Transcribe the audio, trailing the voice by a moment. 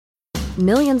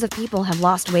Millions of people have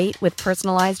lost weight with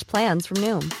personalized plans from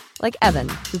Noom. Like Evan,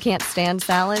 who can't stand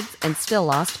salads and still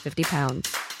lost 50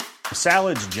 pounds.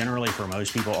 Salads generally for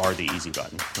most people are the easy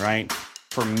button, right?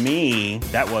 For me,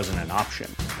 that wasn't an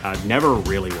option. I never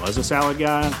really was a salad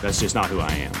guy. That's just not who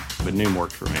I am. But Noom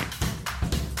worked for me.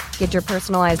 Get your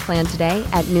personalized plan today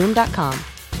at Noom.com.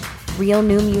 Real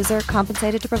Noom user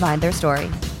compensated to provide their story.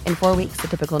 In 4 weeks, the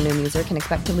typical Noom user can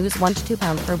expect to lose 1 to 2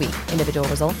 pounds per week. Individual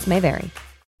results may vary.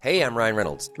 Hey, I'm Ryan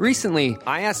Reynolds. Recently,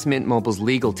 I asked Mint Mobile's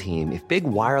legal team if big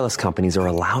wireless companies are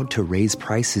allowed to raise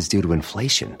prices due to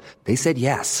inflation. They said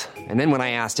yes. And then when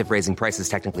I asked if raising prices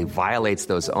technically violates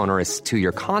those onerous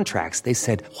two-year contracts, they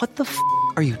said, what the f***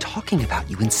 are you talking about,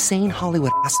 you insane Hollywood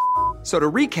ass f- So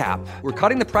to recap, we're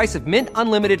cutting the price of Mint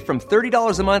Unlimited from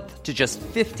 $30 a month to just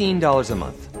 $15 a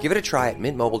month. Give it a try at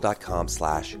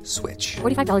mintmobile.com/switch.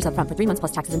 $45 up front for 3 months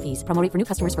plus taxes and fees. Promo rate for new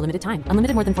customers for limited time.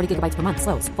 Unlimited more than 40 gigabytes per month.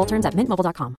 Slows full terms at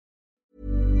mintmobile.com.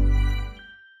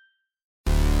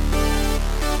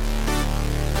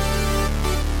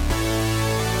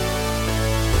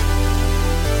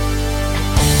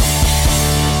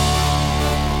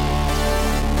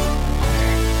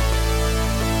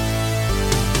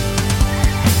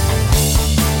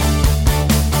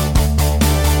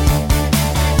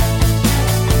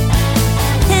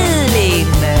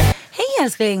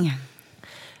 Älskling.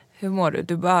 Hur mår du?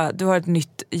 Du har ett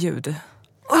nytt ljud.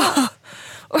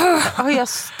 Jag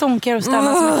stonkar och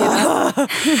stannar så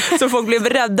mycket. Så folk blev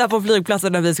rädda på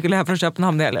flygplatsen när vi skulle hem från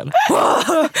Köpenhamn i helgen.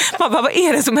 Man bara, vad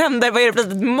är det som händer? Vad är det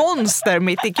för ett monster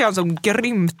mitt i kön som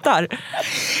grymtar?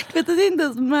 Du vet att jag inte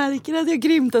ens märker att jag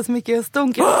grymtar så mycket. Jag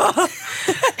stonkar.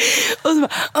 Och så bara,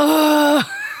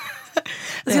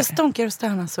 alltså jag stonkar och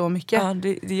stannar så mycket. Ja,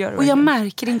 det gör det. Och jag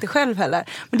märker det inte själv heller.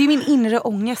 Men det är min inre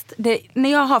ångest.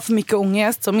 När jag har för mycket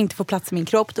ångest som inte får plats i min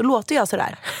kropp, då låter jag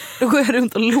sådär. Då går jag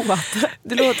runt och låter.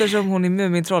 Det låter som hon i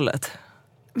Mumintrollet.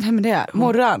 Vem är det?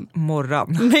 Morran?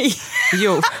 Morran. Nej.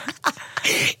 Jo.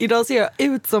 Idag ser jag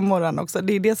ut som Morran också.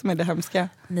 Det är det som är det hemska.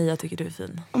 Nej, jag tycker du är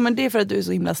fin. Men det är för att du är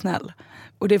så himla snäll.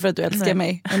 Och det är för att du älskar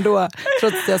mig ändå,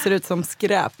 trots att jag ser ut som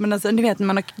skräp. Men alltså, ni vet, när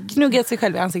man har gnuggat sig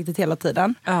själv i ansiktet hela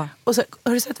tiden. Ja. Och så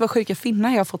har du sett vad sjuka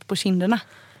finnar jag har fått på kinderna?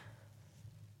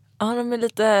 Ja, de är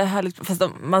lite härligt. Fast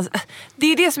det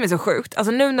är det som är så sjukt.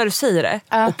 Alltså nu när du säger det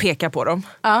och pekar på dem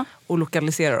och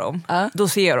lokaliserar dem, då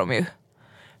ser jag dem ju.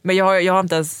 Men jag har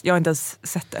inte ens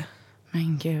sett det.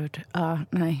 Men gud,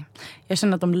 nej. Jag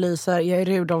känner att de lyser. Jag är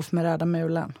Rudolf med röda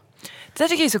mulen. Det där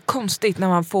tycker jag är så konstigt när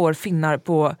man får finnar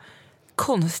på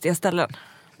konstiga ställen.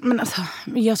 Men alltså,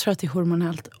 jag tror att det är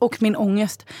hormonellt. Och min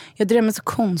ångest. Jag drömmer så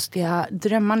konstiga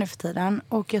drömmar nu för tiden.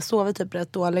 Och jag sover typ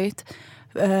rätt dåligt.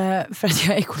 För att jag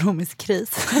har ekonomisk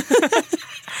kris.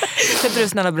 Kan du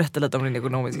snälla berätta lite om din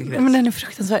ekonomiska kris? Men den är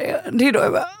fruktansvärd. Det är då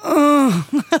jag bara...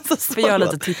 Alltså, för jag har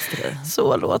lite tips till dig.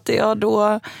 Så låter jag då.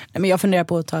 Nej, men jag funderar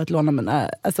på att ta ett lån av mina...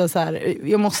 Alltså så här,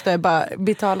 jag måste bara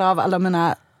betala av alla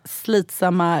mina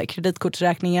slitsamma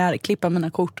kreditkortsräkningar, klippa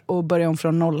mina kort och börja om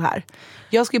från noll här.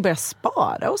 Jag ska ju börja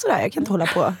spara och sådär. Jag kan inte hålla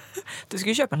på. Du ska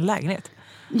ju köpa en lägenhet.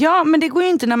 Ja, men det går ju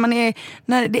inte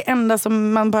när det enda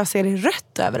som man bara ser är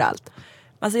rött överallt.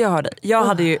 Alltså jag hörde,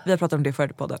 vi har pratat om det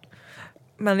förut på podden.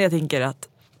 Men jag tänker att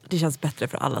det känns bättre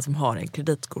för alla som har en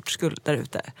kreditkortsskuld där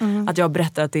ute. Att jag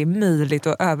berättar att det är möjligt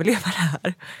att överleva det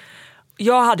här.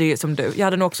 Jag hade ju som du, jag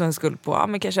hade nog också en skuld på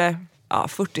men kanske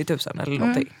 40 000 eller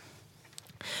någonting.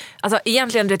 Alltså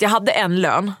egentligen, jag hade en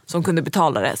lön som kunde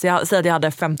betala det. Så jag säger att jag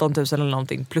hade 15 000 eller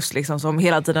någonting plus liksom, som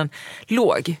hela tiden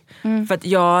låg. För att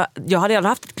jag hade aldrig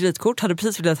haft ett kreditkort, hade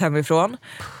precis flyttat hemifrån.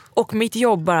 Och mitt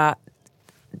jobb bara,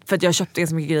 för att jag köpte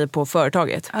ganska mycket grejer på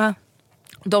företaget.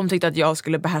 De tyckte att jag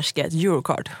skulle behärska ett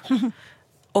Eurocard.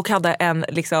 Och hade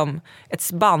ett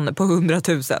spann på 100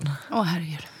 000.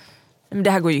 Herregud. Men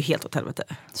det här går ju helt åt helvete.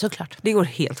 Såklart. Det går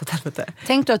helt åt helvete.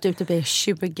 Tänk då att du typ är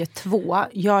 22.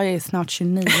 Jag är snart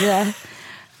 29.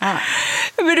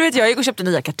 Men du vet, jag gick och köpte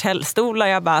nya kartellstolar.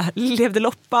 Jag bara levde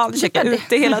loppan, checkade ut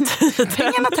det hela tiden.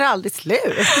 Pengarna tar aldrig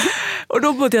slut. Och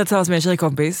då bodde jag tillsammans med en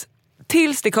tjejkompis.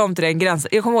 Tills det kom till den gränsen.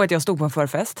 Jag kommer ihåg att jag stod på en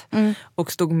förfest.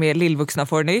 Och stod med lillvuxna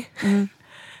Forny.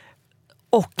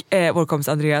 Och vår kompis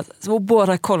Andreas. Så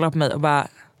båda kollade på mig och bara,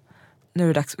 nu är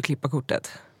det dags att klippa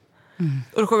kortet.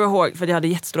 Och då kommer jag ihåg, för jag hade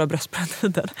jättestora bröst på den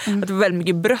tiden, att det var väldigt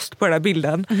mycket bröst på den här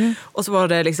bilden. Och så var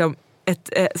det liksom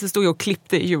så stod jag och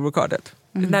klippte i Eurocardet.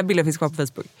 Den här bilden finns kvar på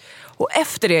Facebook. Och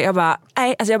efter det, jag bara,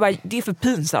 det är för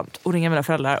pinsamt att ringa mina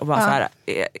föräldrar och bara så här,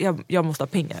 jag måste ha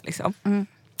pengar liksom.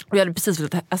 Och jag hade precis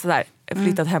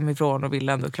flyttat hemifrån och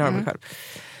ville ändå klara mig själv.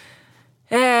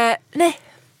 Nej.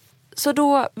 Så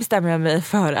då bestämmer jag mig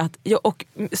för att jag och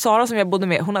Sara som jag bodde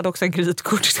med, hon hade också en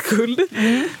kreditkortsskuld.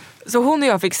 Så hon och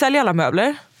jag fick sälja alla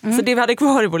möbler Så det vi hade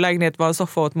kvar i vår lägenhet var en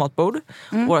soffa och ett matbord.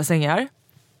 Våra sängar.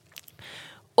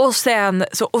 Och sen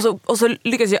så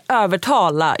lyckades jag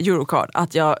övertala Eurocard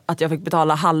att jag fick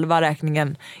betala halva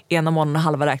räkningen ena månaden och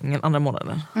halva räkningen andra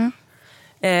månaden.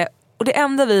 Och det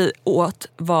enda vi åt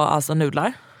var alltså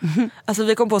nudlar. Alltså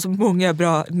vi kom på så många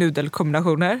bra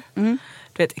nudelkombinationer. Du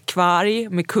vet, kvarg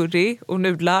med curry och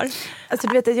nudlar. Alltså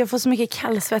du vet att jag får så mycket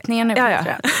kallsvettningar nu.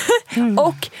 Ja.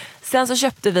 Och sen så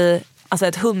köpte vi alltså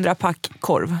ett 100-pack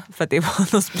korv. För att det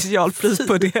var någon specialpris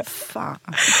på det. Fan.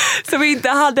 Så vi inte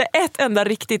hade ett enda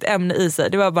riktigt ämne i sig.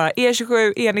 Det var bara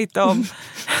E27, E19,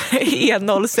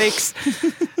 E06.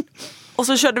 Och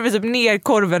så körde vi typ ner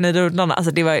korven i rullarna.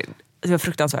 Alltså det var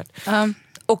fruktansvärt.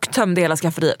 Och tömde hela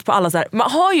skafferiet på alla så här.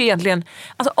 Man har ju egentligen,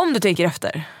 alltså om du tänker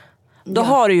efter, då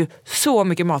har du ju så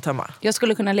mycket mat hemma. Jag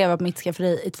skulle kunna leva på mitt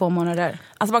skafferi i 2 månader.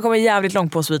 Alltså man kommer jävligt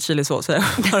långt på sweet chili sås.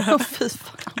 Fy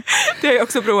fan. Det har jag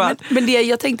också provat. Men det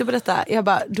jag tänkte på detta,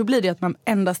 då blir det att man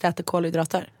endast äter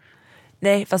kolhydrater.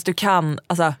 Nej, fast du kan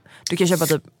köpa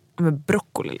typ med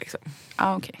broccoli liksom.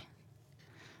 Ja, okej.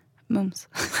 Mums.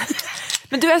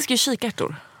 Men du älskar ju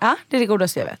kikärtor. Ja, det är det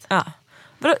godaste jag vet. Ja.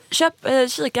 Vadå, köp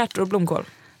kikärtor och blomkål.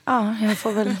 Ja,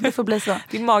 det får bli så.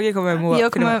 Din mage kommer må.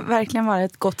 Jag kommer verkligen vara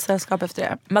ett gott sällskap efter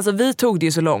det. Men alltså vi tog det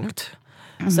ju så långt.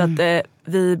 Så att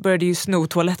vi började ju sno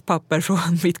toalettpapper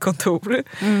från mitt kontor.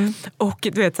 Och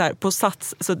du vet så här, på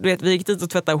Sats, så du vet, vi gick dit och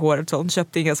tvättade håret och sånt,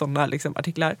 köpte inga sådana liksom,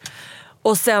 artiklar.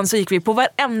 Och sen så gick vi på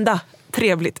varenda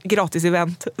trevligt gratis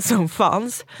event som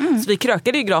fanns. Så vi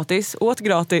krökade ju gratis, åt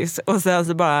gratis och sen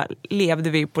så bara levde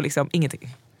vi på liksom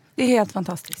ingenting. Det är helt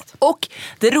fantastiskt. Och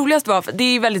det roligaste var, det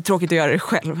är väldigt tråkigt att göra det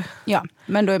själv. Ja,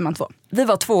 men då är man 2. Vi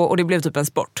var 2 och det blev typ en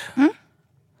sport.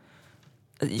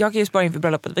 Jag kan ju spara in för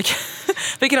bröllopet.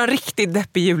 Vi kan ha en riktigt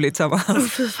deppig jul tillsammans.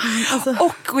 Alltså.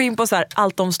 Och gå in på så här,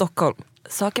 allt om Stockholm.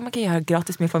 Saker man kan göra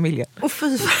gratis med familjen.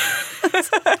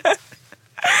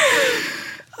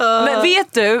 Men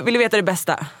vill du veta det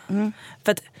bästa?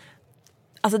 För att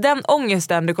alltså den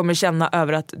ångesten du kommer känna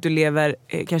över att du lever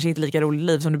kanske inte lika roligt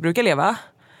liv som du brukar leva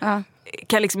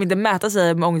kan liksom inte mäta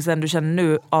sig med ångesten du känner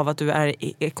nu av att du är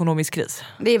i ekonomisk kris.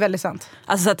 Det är väldigt sant.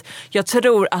 Alltså så att jag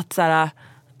tror att så här,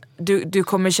 du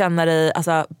kommer känna dig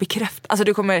alltså, alltså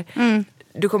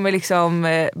du kommer liksom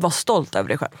vara stolt över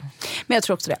dig själv. Men jag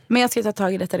tror också det. Men jag ska ta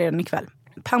tag i detta redan ikväll.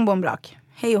 Pang bom brak.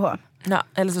 Hej och hå. Ja,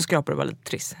 eller så skrapar du bara lite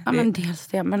triss. Ja, men dels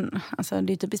det. Men alltså,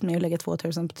 det är typiskt mig att lägga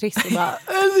 2000 på triss. Och bara,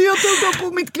 alltså, jag tog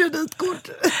på mitt kreditkort.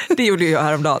 Det gjorde jag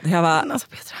häromdagen. Alltså,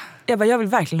 Petra. Jag vill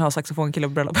verkligen ha saxofonkille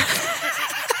på bröllop.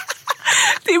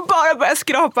 Det är bara att börja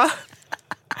skrapa.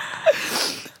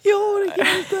 Jag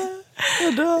orkar inte.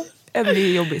 Jag dör. Det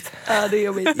är jobbigt. Ja, det är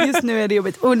jobbigt. Just nu är det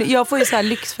jobbigt. Och jag får ju så här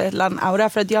Lyxfällan-aura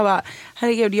för att jag bara,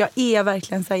 herregud, jag är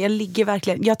verkligen så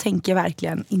här, jag tänker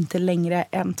verkligen inte längre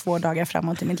än 2 dagar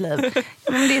framåt i mitt liv.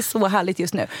 Men det är så härligt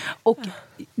just nu. Och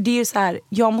det är ju så här,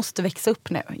 jag måste växa upp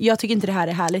nu. Jag tycker inte det här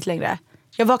är härligt längre.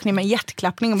 Jag vaknar med en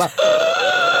hjärtklappning och bara...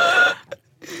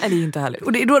 Nej, det är inte härligt.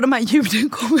 Och det är då de här ljuden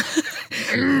kommer.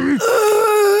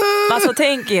 Alltså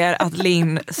tänk er att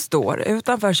Linn står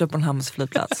utanför Köpenhamns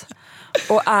flygplats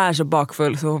och är så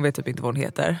bakfull så hon vet typ inte vad hon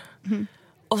heter.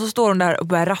 Och så står hon där och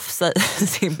börjar rafsa i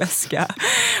sin väska.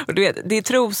 Och du vet, det är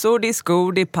trosor, det är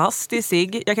skor, det är pass, det är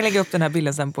cigg. Jag kan lägga upp den här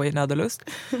bilden sen på I nöd och lust.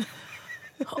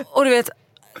 Och du vet,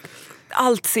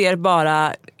 allt ser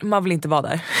bara, man vill inte vara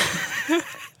där.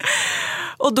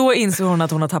 Och då insåg hon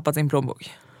att hon har tappat sin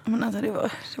plånbok. Men alltså, det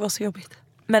var så jobbigt.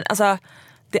 Men alltså,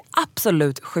 det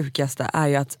absolut sjukaste är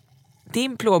ju att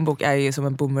din plånbok är ju som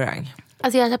en boomerang.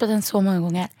 Alltså jag har tappat den så många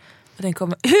gånger.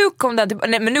 Hur kom den tillbaka?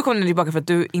 Nej, men nu kom den tillbaka för att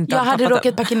du inte jag hade råkat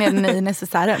den. packa ner den i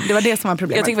necessären. Det var det som var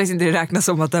problemet. Jag tycker faktiskt inte det räknas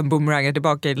som att den boomerang är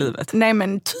tillbaka i livet. Nej,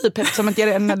 men typ eftersom att jag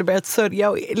redan hade börjat sörja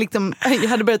och liksom, jag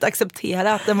hade börjat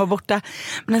acceptera att den var borta.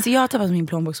 Men alltså jag har tappat min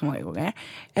plånbok så många gånger.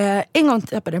 En gång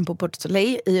tappade den på Port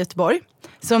Soleil i Göteborg.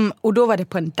 Och då var det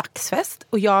på en dagsfest.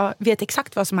 Och jag vet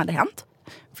exakt vad som hade hänt.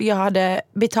 För jag hade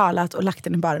betalat och lagt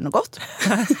den i baren och gått.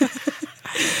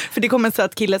 För det kom en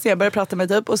söt kille så jag började prata med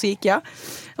typ och så gick jag.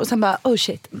 Och sen bara, oh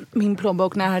shit, min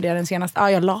plånbok, när hade jag den senast?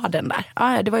 Ja, jag la den där.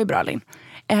 Ja, det var ju bra, Linn.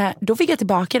 Då fick jag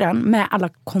tillbaka den med alla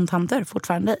kontanter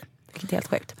fortfarande i. Vilket är helt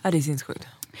sjukt. Ja, det är sinnessjukt.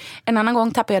 En annan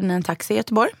gång tappade jag den i en taxi i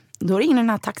Göteborg. Då ringde den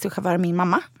här taxichauffören min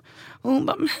mamma. Och hon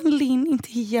bara, men Linn,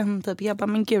 inte igen typ. Jag bara,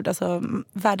 men gud, alltså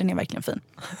världen är verkligen fin.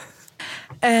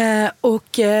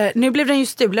 Och nu blev den ju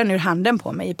stulen ur handen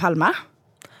på mig i Palma.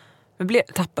 Men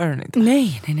tappade den inte?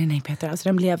 Nej Peter, alltså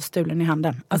den blev stulen i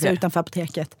handen. Alltså utanför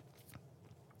apoteket.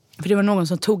 För det var någon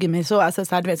som tog i mig så, alltså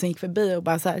så här, du vet, som gick förbi och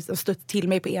bara så här, och stött till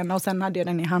mig på ena och sen hade jag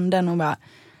den i handen och bara,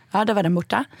 Ja, då var den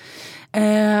borta.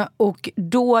 Och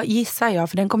då gissar jag,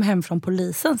 för den kom hem från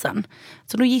polisen sen.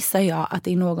 Så då gissar jag att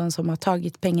det är någon som har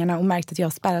tagit pengarna och märkt att jag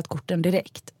har spärrat korten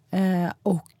direkt.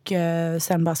 Och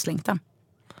sen bara slängt den.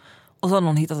 Och så har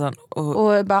någon hittat den.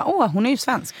 Och bara, hon är ju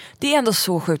svensk. Det är ändå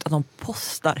så sjukt att de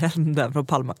postar den från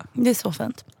Palma. Det är så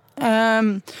fint.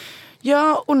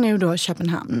 Ja, och nu då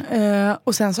Köpenhamn.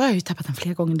 Och sen så har jag ju tappat den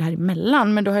flera gånger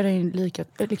däremellan. Men då har jag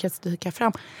lyckats dyka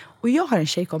fram. Och jag har en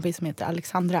tjejkompis som heter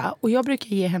Alexandra. Och jag brukar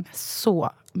ge henne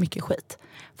så mycket skit.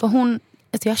 För hon,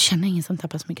 alltså jag känner ingen som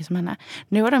tappar så mycket som henne.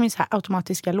 Nu har de ju så här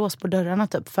automatiska lås på dörrarna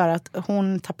typ. För att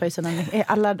hon tappar ju sina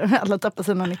alla tappar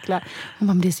sina nycklar. Hon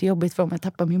bara, det är så jobbigt för om jag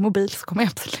tappar min mobil så kommer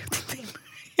jag absolut inte in.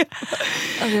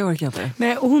 Det orkar jag inte.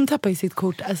 Nej, och hon tappar ju sitt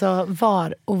kort alltså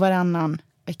var och varannan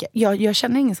vecka. Jag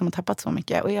känner ingen som har tappat så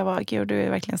mycket. Och jag var, gud, du är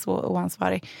verkligen så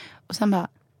oansvarig. Och sen bara,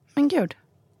 men gud.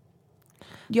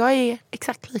 Jag är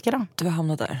exakt likadan. Du har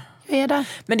hamnat där. Jag är där.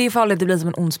 Men det är farligt, det blir som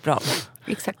en ond spiral.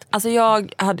 Exakt. Alltså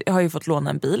jag har ju fått låna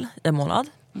en bil i en månad.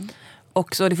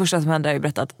 Och så det första som hände är ju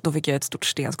berättat, då fick jag ett stort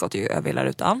stenskott över hela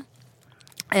rutan.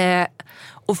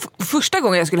 Och första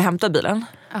gången jag skulle hämta bilen,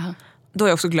 då har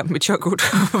jag också glömt mitt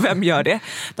körkort. Vem gör det?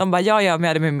 De bara, jag gör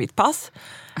med det med mitt pass.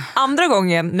 Andra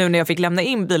gången, nu när jag fick lämna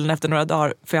in bilen efter några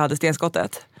dagar för jag hade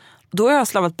stenskottet, då har jag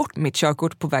slavat bort mitt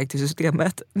körkort på väg till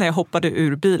systemet när jag hoppade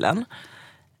ur bilen.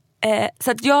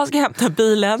 Så att jag ska hämta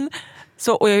bilen.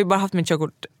 Så, och jag har ju bara haft mitt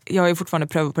körkort. Jag har ju fortfarande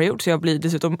prövoperiod, så jag blir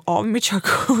dessutom av mitt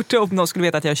körkort. Om någon skulle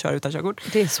veta att jag kör utan körkort.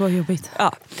 Det är så jobbigt.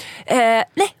 Ja.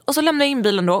 Nej, och så lämnar jag in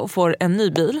bilen då och får en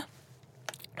ny bil.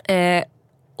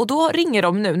 Och då ringer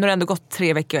de nu, när det ändå gått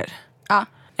 3 veckor. Ja.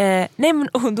 Nej, men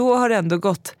och då har det ändå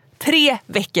gått 3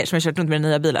 veckor som jag kört runt med den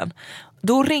nya bilen.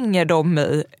 Då ringer de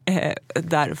mig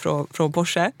där från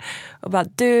Porsche och bara,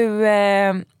 du,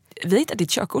 vi hittar ditt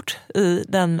körkort i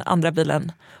den andra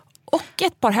bilen. Och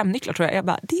ett par hemnycklar tror jag. Jag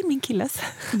bara, det är min killes.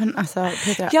 Men alltså,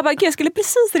 Petra, jag bara, jag skulle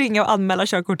precis ringa och anmäla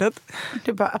körkortet.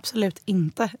 Du bara, absolut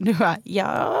inte. Du bara,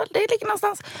 ja, det ligger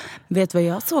någonstans. Vet du vad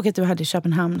jag såg att du hade i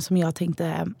Köpenhamn som jag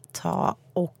tänkte ta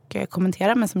och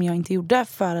kommentera, men som jag inte gjorde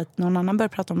för att någon annan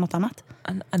började prata om något annat?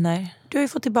 Nej. Du har ju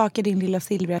fått tillbaka din lilla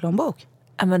silvriga plånbok.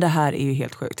 Ja, men det här är ju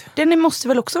helt sjukt. Den måste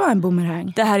väl också vara en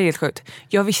boomerang? Det här är helt sjukt.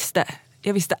 Jag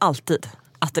visste alltid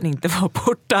att den inte var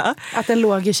borta. Att den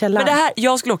låg i källaren. Men det här,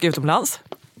 jag skulle åka utomlands.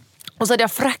 Och så hade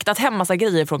jag fraktat hem massa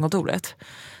grejer från kontoret.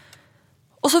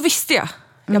 Och så visste jag.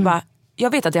 Jag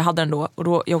vet att jag hade den då. Och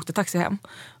då jag åkte taxi hem.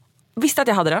 Visste att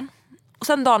jag hade den. Och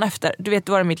sen dagen efter, du vet,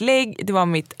 det var mitt lägg. Det var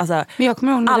mitt, alltså, men jag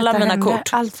kommer ihåg alla mina hände. kort.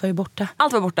 Allt var ju borta.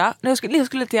 Allt var borta. Jag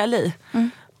skulle till LA.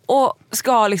 Och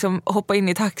ska liksom hoppa in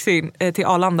i taxin till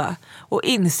Arlanda. Och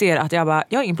inser att jag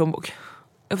har ingen plånbok.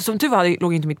 Som tur var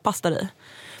låg inte mitt pass där i.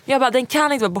 Jag bara, den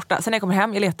kan inte vara borta. Sen när jag kommer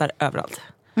hem, jag letar överallt.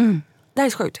 Det här är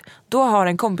så sjukt. Då har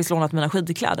en kompis lånat mina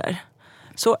skidkläder.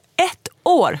 Så 1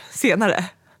 år senare,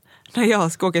 när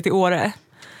jag ska åka till Åre,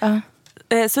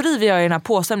 så river jag i den här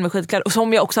påsen med skidkläder. Och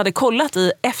som jag också hade kollat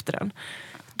i efter den.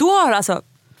 Då har alltså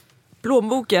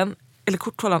plånboken, eller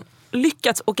korthållaren,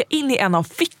 lyckats åka in i en av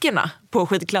fickorna på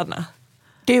skidkläderna.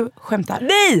 Du skämtar.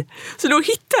 Nej! Så då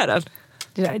hittar jag den.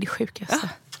 Det där är det sjukaste. Ja.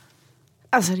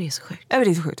 Alltså det är så sjukt. Ja,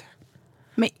 det är så sjukt.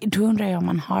 Men då undrar jag om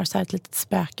man har så här ett litet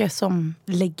spöke som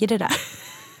lägger det där.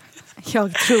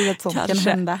 Jag tror att sånt kan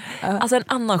hända. Alltså en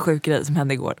annan sjuk grej som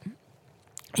hände igår.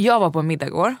 Jag var på en middag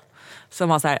igår. Som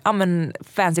var så här, men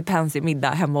fancy pansy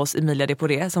middag hemma hos Emilia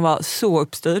Deporé. Som var så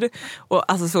uppstyrd.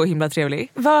 Och alltså så himla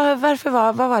trevlig. Vad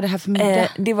var det här för middag?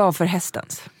 Det var för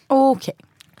hästens. Okej.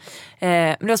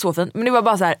 Men det var så fint. Men det var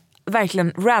bara så här,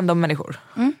 verkligen random människor.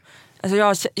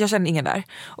 Alltså jag kände ingen där.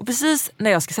 Och precis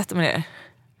när jag ska sätta mig ner,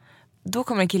 då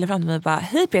kommer en kille fram till mig och bara,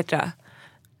 hej Petra.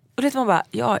 Och det man bara,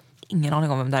 jag har ingen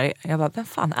aning om vem det är. Jag bara, vem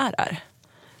fan är det här?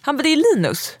 Han bara, det är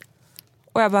Linus.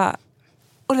 Och jag bara,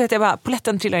 och du vet, jag bara,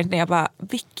 poletten trillar inte ner. Jag bara,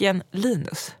 vilken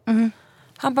Linus?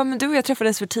 Han bara, men du och jag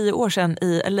träffades för 10 år sedan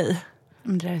i LA.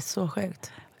 Det är så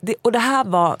sjukt. Och det här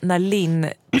var när Linn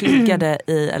pluggade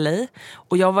i LA.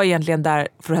 Och jag var egentligen där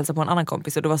för att hälsa på en annan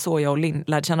kompis. Och det var så jag och Linn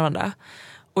lärde känna varandra.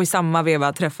 Och i samma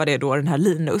veva träffade jag då den här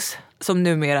Linus. Som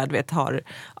numera, du vet, har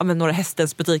några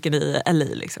hästens butiken i LA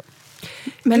liksom.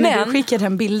 Men när du skickade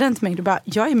den bilden till mig, du bara,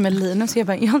 jag är med Linus. Jag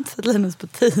bara, jag har inte sett Linus på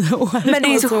 10 år. Men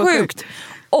det är så sjukt.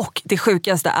 Och det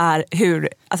sjukaste är hur,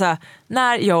 alltså,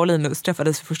 när jag och Linus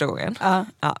träffades för första gången.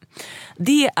 Ja,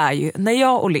 det är ju, när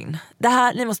jag och Linn, det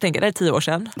här, ni måste tänka, det är 10 år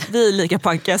sedan. Vi är lika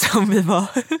panka som vi var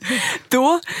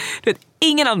då. Du vet,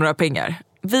 ingen hade några pengar.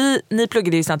 Ni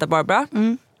pluggade i Santa Barbara.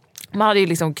 Man hade ju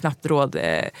liksom knappt råd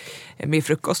med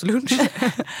frukost och lunch.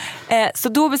 Så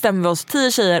då bestämde vi oss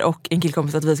 10 tjejer och en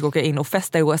killkompis att vi ska åka in och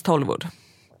festa i West Hollywood.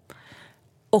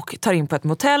 och tar in på ett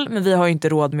motell, men vi har ju inte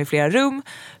råd med flera rum.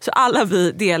 Så alla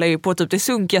vi delar ju på typ det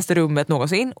sunkigaste rummet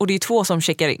någonsin, och det är 2 som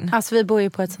checkar in. Alltså vi bor ju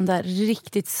på ett sånt där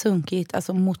riktigt sunkigt,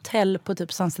 alltså motell på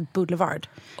typ Sunset Boulevard.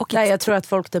 Och där jag tror att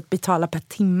folk typ betalar per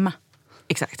timma.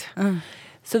 Exakt.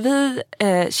 Så vi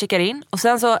checkar in, och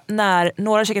sen så när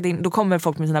några checkat in, då kommer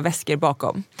folk med sina väskor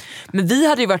bakom. Men vi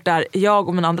hade ju varit där, jag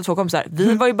och mina andra 2 kompisar,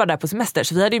 vi var ju bara där på semester,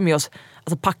 så vi hade ju med oss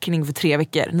alltså, packning för 3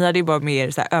 veckor. Ni hade ju bara med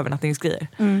er så här, övernattningsgrejer.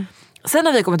 Sen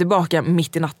när vi kommer tillbaka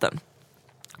mitt i natten,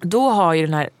 då har ju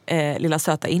den här lilla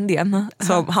söta indien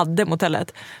som hade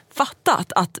motellet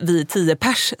fattat att vi är 10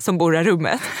 pers som bor i det här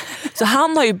rummet. Så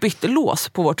han har ju bytt lås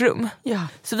på vårt rum. Ja.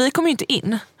 Så vi kommer ju inte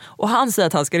in. Och han säger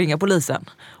att han ska ringa polisen.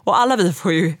 Och alla vi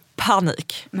får ju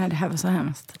panik. Nej, det här var så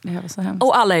hemskt.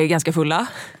 Och alla är ganska fulla.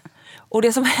 Och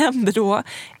det som händer då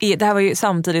är, det här var ju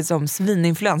samtidigt som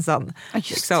svininfluensan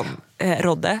liksom,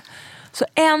 rådde. Så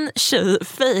en tjej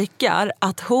fejkar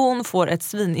att hon får ett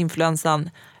svininfluensan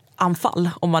anfall,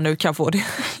 om man nu kan få det.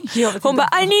 Hon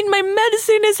bara, I need my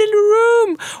medicine is in the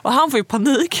room. Och han får ju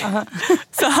panik.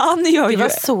 Så han gör det var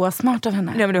så smart av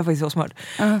henne. Nej, men det var faktiskt så smart.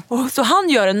 Och så han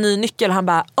gör en ny nyckel. Han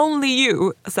bara, only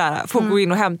you såhär, får gå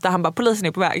in och hämta. Han bara, polisen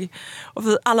är på väg. Och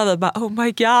alla vi bara, oh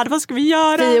my god, vad ska vi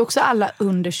göra? Vi är också alla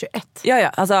under 21. Ja,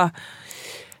 alltså.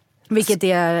 Vilket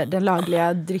är den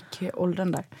lagliga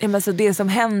drickåldern där. Ja, men så det som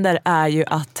händer är ju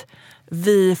att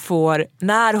vi får,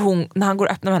 när han går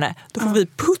och öppnar med henne, då får vi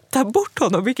putta bort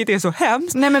honom, vilket är så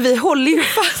hemskt. Nej, men vi håller ju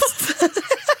fast.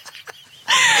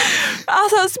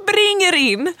 Alltså springer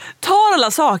in, tar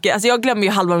alla saker. Alltså jag glömmer ju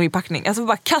halva min packning. Alltså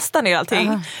bara kastar ner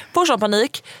allting. Får sån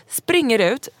panik, springer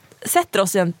ut, sätter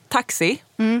oss i en taxi.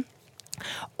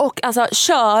 Och alltså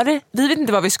kör, vi vet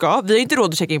inte vad vi ska. Vi har inte råd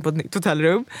att checka in på ett nytt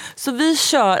hotellrum. Så vi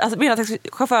kör, alltså mina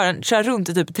taxichauffören kör runt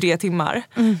i typ 3 timmar.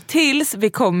 Tills vi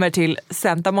kommer till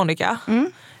Santa Monica.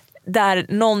 Där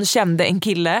någon kände en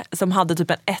kille som hade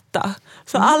typ en etta.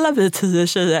 Så alla vi 10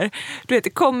 tjejer, du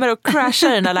vet, kommer och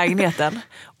crashar i den här lägenheten.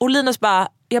 Och Linus bara,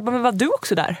 jag bara, men var du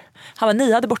också där? Han bara,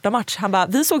 ni hade borta match. Han bara,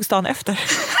 vi såg stan efter.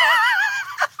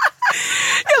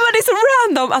 Ja, men det är så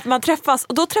random att man träffas.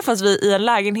 Och då träffas vi i en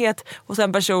lägenhet hos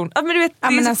en person. Ja, men du vet, det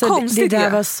är så alltså, konstigt. Det där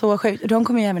var så sjukt. De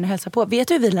kommer ju även att hälsa på. Vet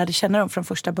du hur vi lärde känna dem från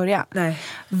första början? Nej.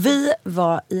 Vi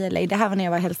var i LA. Det här var när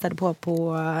jag var hälsade på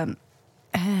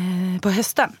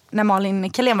hösten. När Malin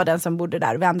Kalén var den som bodde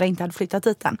där. Vi andra inte hade flyttat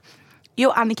dit än. Jo,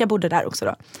 Annika bodde där också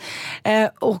då.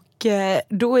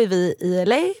 Då är vi i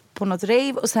LA på något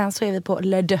rave. Och sen så är vi på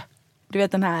Le Deux. Du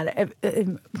vet den här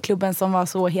klubben som var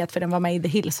så het för den var med i The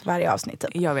Hills varje avsnitt. Typ.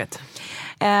 Jag vet.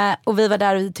 Och vi var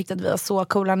där och vi tyckte att vi var så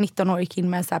coola. 19 år gick in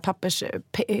med så här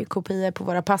papperskopior på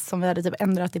våra pass som vi hade typ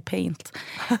ändrat i Paint.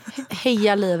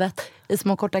 Heja livet i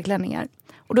små korta klänningar.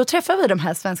 Och då träffar vi de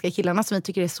här svenska killarna som vi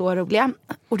tycker är så roliga.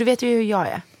 Och du vet ju hur jag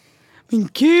är. Men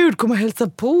gud, kom och hälsa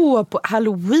på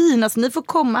Halloween. Alltså ni får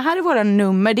komma, här är våra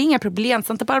nummer. Det är inga problem.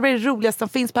 Santa Barbara är det roligaste som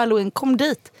finns på Halloween. Kom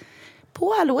dit.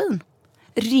 På Halloween.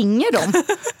 Ringer de.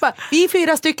 Bara, vi är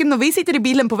 4 stycken och vi sitter i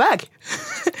bilen på väg.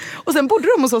 Och sen bodde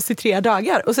de hos oss i 3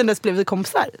 dagar. Och sen dess blev vi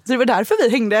kompisar. Så det var därför vi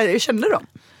hängde och kände dem.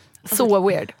 Så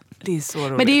weird. Det är så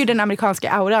roligt. Men det är ju den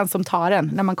amerikanska auran som tar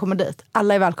en när man kommer dit.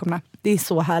 Alla är välkomna. Det är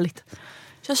så härligt.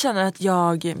 Jag känner att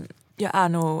jag är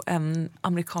nog en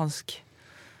amerikansk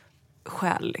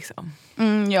själ liksom.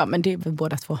 Ja, men det är vi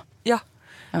båda 2. Ja.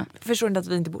 Förstår inte att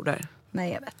vi inte bor där.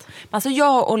 Nej, jag vet. Alltså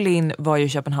jag och Linn var ju i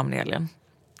Köpenhamn i helgen.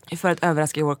 För att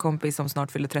överraska vår kompis som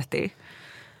snart fyller 30.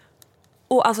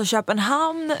 Och alltså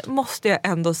Köpenhamn måste jag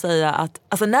ändå säga att,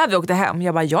 alltså när vi åkte hem,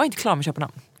 jag är inte klar med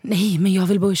Köpenhamn. Nej, men jag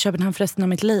vill bo i Köpenhamn för resten av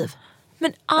mitt liv.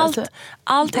 Men allt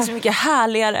är så mycket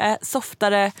härligare,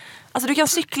 softare. Alltså du kan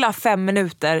cykla 5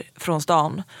 minuter från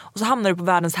stan och så hamnar du på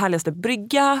världens härligaste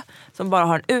brygga som bara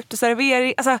har en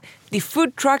uteservering. Alltså det är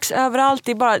food trucks överallt,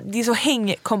 det är så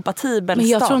hängkompatibel Men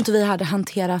jag stad. tror inte vi hade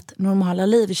hanterat normala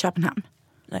liv i Köpenhamn.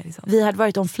 Nej, det är sant. Vi hade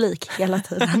varit om flik hela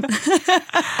tiden.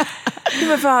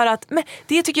 Men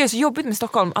det tycker jag är så jobbigt med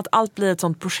Stockholm, att allt blir ett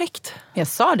sånt projekt. Jag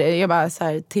sa det, jag bara så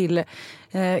här, till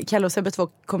Kalle och Sebbe, 2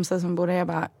 kompisar som bor där, jag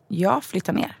bara, jag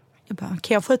flyttar ner. Jag bara,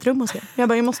 kan jag få ett rum hos er?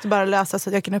 Jag måste bara lösa så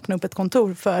att jag kan öppna upp ett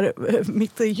kontor för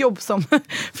mitt jobb som,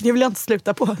 för det vill jag inte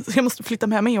sluta på. Så jag måste flytta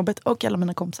med mig jobbet och alla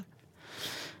mina kompisar.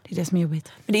 Det är det som är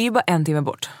jobbigt. Men det är ju bara 1 timme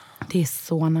bort. Det är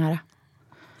så nära.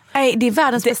 Nej, det är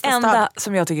världens bästa stad. Det enda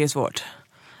som jag tycker är svårt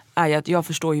är att jag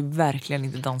förstår ju verkligen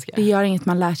inte danska. Det gör inget,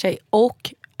 man lär sig.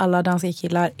 Och alla danska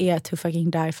killar är to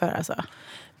fucking die för, alltså.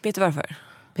 Vet du varför?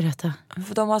 Berätta.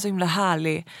 För de har så himla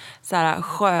härlig, så här,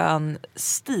 skön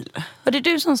stil. Var det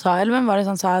du som sa, eller vem var det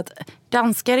som sa att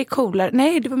danskar är coolare?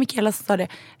 Nej, det var Mikaela som sa det.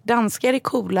 Danskar är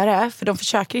coolare, för de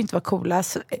försöker inte vara coola.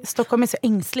 Stockholm är så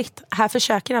ängsligt. Här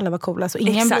försöker alla vara coola, så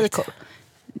ingen blir cool.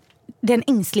 den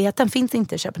ängsligheten finns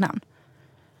inte i Köpenhamn.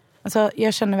 Alltså,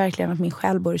 jag känner verkligen att min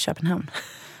själ bor i Köpenhamn.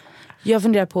 Jag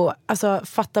funderar på, alltså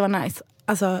fatta vad nice.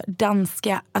 Alltså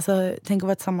danska, alltså tänk att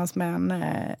vara tillsammans med en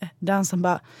dans som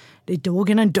bara, det är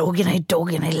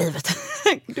dagarna i livet.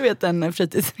 Du vet en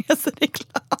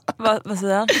fritidsresereklam. Vad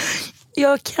säger han?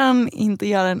 Jag kan inte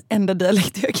göra en enda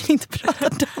dialekt, jag kan inte prata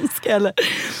danska eller.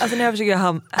 Alltså när jag försöker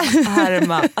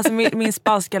härma, alltså min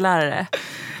spanska lärare,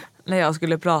 när jag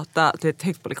skulle prata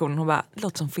högt på lektionen, hon bara, det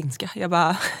låter som finska. Jag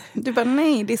bara, du bara,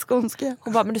 nej det är skånska.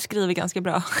 Hon bara, men du skriver ganska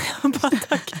bra. Jag bara,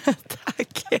 tack.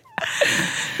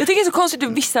 Jag tycker det är så konstigt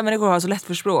att vissa människor har så lätt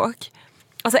för språk.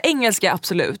 Alltså engelska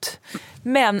absolut.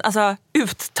 Men alltså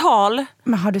uttal.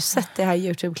 Men har du sett det här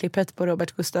YouTube-klippet på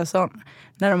Robert Gustafsson?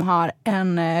 När de har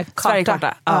en karta.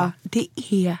 Sverigekarta. Ja. Det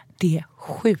är det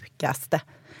sjukaste.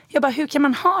 Jag bara, hur kan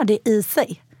man ha det i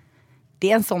sig?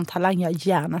 Det är en sån talang jag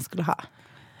gärna skulle ha.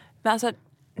 Men alltså,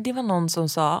 det var någon som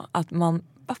sa att man,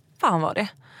 vad fan var det?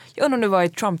 Jag undrar om det var i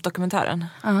Trump-dokumentären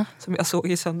som jag såg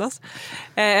i söndags.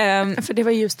 För det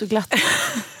var ljust och glatt.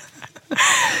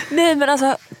 Nej men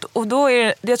alltså, och då är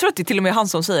det, jag tror att det är till och med han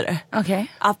som säger det. Okay.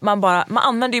 Att man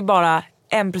använder ju bara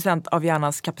 1% av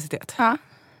hjärnans kapacitet. Ja.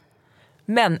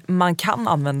 Men man kan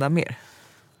använda mer.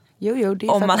 Jo, det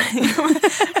är om man.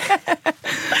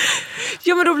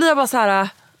 Ja men då blir jag bara så här,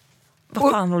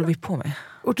 vad fan håller vi på med?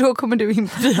 Och då kommer du in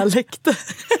på dialekter.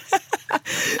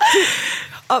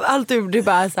 Av allt du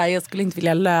bara så här, jag skulle inte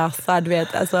vilja lösa, du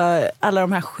vet, alltså alla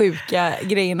de här sjuka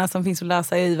grejerna som finns att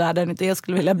lösa i världen, utan jag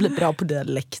skulle vilja bli bra på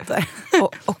dialekter.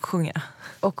 Och sjunga.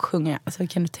 Och sjunga, alltså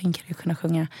kan du tänka dig att kunna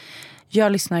sjunga?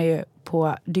 Jag lyssnar ju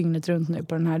på dygnet runt nu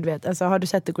på den här, du vet, alltså har du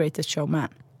sett The Greatest Showman?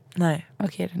 Nej.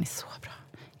 Okej, den är så bra.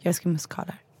 Jag älskar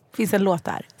musikaler. Det finns en låt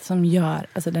där som gör,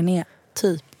 alltså den är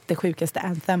typ det sjukaste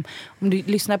anthem. Om du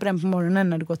lyssnar på den på morgonen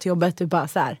när du går till jobbet, du bara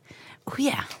så här, oh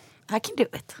yeah, I can do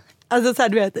it. Alltså så här,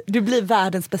 du vet, du blir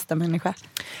världens bästa människa.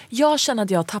 Jag känner att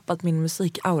jag har tappat min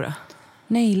musikaura.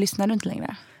 Nej, lyssnar du inte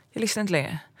längre? Jag lyssnar inte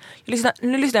längre.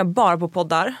 Nu lyssnar jag bara på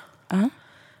poddar.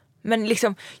 Men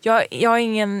liksom, jag har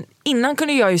ingen. Innan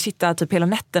kunde jag ju sitta typ hela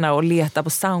nätterna och leta på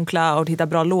SoundCloud och hitta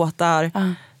bra låtar.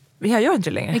 Men jag gör inte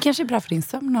det längre. Det kanske är bra för din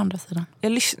sömn å andra sidan.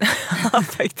 Jag lyssnar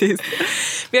faktiskt.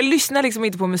 Men jag lyssnar liksom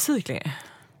inte på musik längre.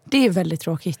 Det är väldigt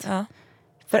tråkigt. Ja.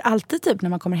 För alltid typ när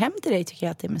man kommer hem till dig tycker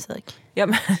jag att det är musik. Ja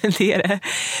men det är det.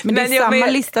 Men det är samma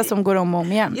lista som går om och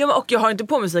om igen. Ja men, och jag har inte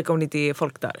på musik om det inte är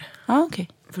folk där. Ja okej.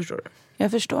 Förstår du?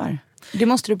 Jag förstår. Det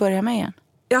måste du börja med igen.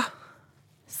 Ja.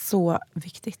 Så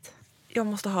viktigt. Jag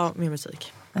måste ha mer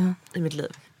musik i mitt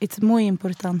liv. It's muy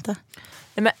importante.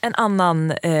 Nej, men en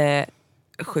annan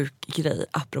sjuk grej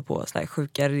apropå såna här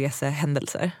sjuka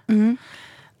resehändelser.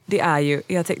 Det är ju,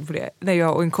 jag tänkte på det, när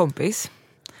jag och en kompis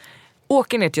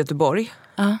åker ner till Göteborg.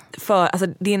 För alltså,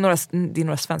 det är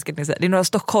några svenskar, det är några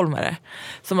stockholmare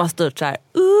som har styrt så här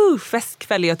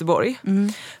festkväll i Göteborg.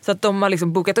 Så att de har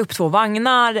liksom bokat upp 2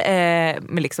 vagnar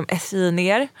med liksom SJ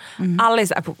ner. Alla är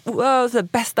så här på så här,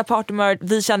 bästa partymörd.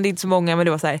 Vi kände inte så många, men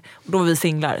det var så här, då var vi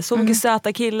singlar. Så mycket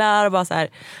söta killar och bara så här.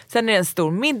 Sen är det en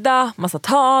stor middag, massa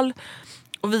tal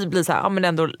och vi blir så här, ja men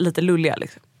ändå lite lulliga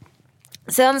liksom.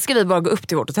 Sen ska vi bara gå upp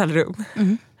till vårt hotellrum.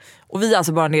 Och vi är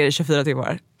alltså bara nere i 24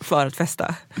 timmar för att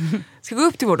festa. Ska gå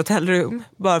upp till vårt hotellrum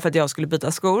bara för att jag skulle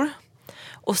byta skor.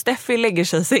 Och Steffi lägger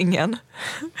sig i sängen.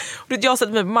 Och jag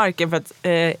sätter mig på marken för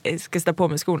att ska ställa på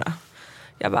mig skorna.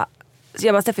 Jag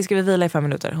bara, Steffi, ska vi vila i 5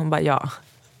 minuter? Hon bara, ja.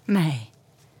 Nej,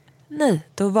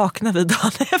 då vaknar vi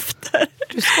dagen efter.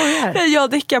 du skojar. Jag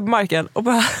däckar på marken och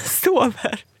bara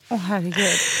sover. Åh herregud.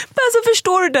 Men alltså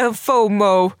förstår du den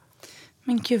FOMO?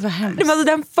 Men gud vad hemskt. Det var alltså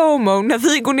den FOMO när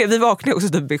vi går ner, vi vaknar också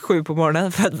typ vid 7 på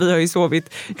morgonen för att vi har ju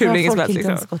sovit hur länge som helst. Folk inte liksom.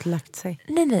 ens gått och lagt sig.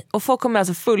 Nej. Och folk kommer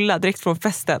alltså fulla direkt från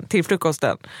festen till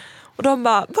frukosten. Och de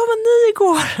bara, vad var ni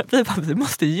igår? Vi bara, vi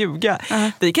måste ljuga.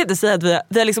 Vi kan inte säga att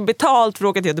vi har liksom betalt för att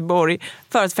åka till Göteborg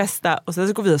för att festa. Och sen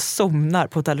så går vi och somnar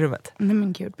på hotellrummet. Nej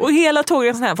men gud. Och hela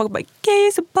tågresan här, folk bara, gay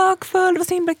är så bakfull, det var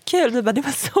så himla kul. Vi bara, det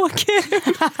var så kul.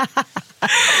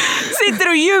 Sitter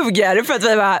och ljuger för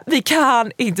att vi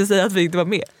kan inte säga att vi inte var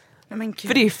med. Men gud.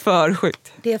 För det är för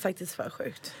sjukt. Det är faktiskt för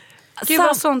sjukt. Gud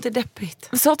vad sånt är deppigt.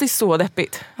 Sånt är så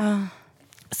deppigt.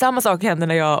 Samma sak hände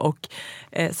när jag och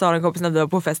Sara, en kompis, när vi var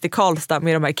på fest i Karlstad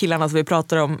med de här killarna som vi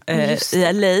pratar om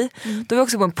i LA. Då var vi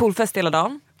också på en poolfest hela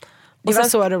dagen. Det var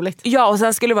så roligt. Ja, och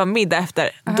sen skulle det vara middag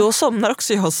efter. Då somnar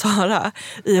också jag och Sara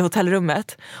i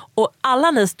hotellrummet. Och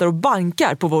alla ni står och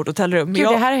bankar på vårt hotellrum. Gud,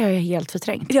 det här har jag helt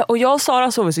förträngt. Ja, och jag och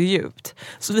Sara sover så djupt.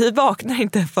 Så vi vaknar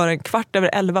inte förrän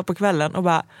 11:15 på kvällen och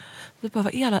bara,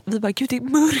 vad är det? Vi bara, gud det är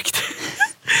mörkt.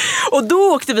 Och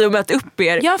då åkte vi och mötte upp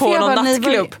er på någon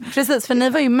nattklubb. Precis, för ni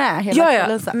var ju med hela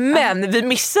kvällen. Men vi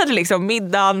missade liksom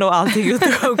middagen och allting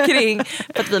runt omkring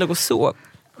för att vi låg och sov.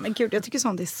 Men gud, jag tycker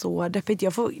sånt är så deppigt.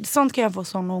 Sånt kan jag få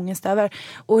sån ångest över.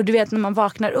 Och du vet när man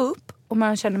vaknar upp och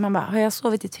man känner, man bara, har jag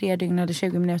sovit i 3 dygn eller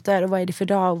 20 minuter? Och vad är det för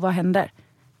dag och vad händer?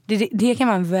 Det kan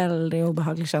vara en väldigt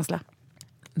obehaglig känsla.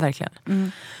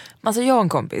 Verkligen. Alltså jag och en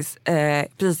kompis,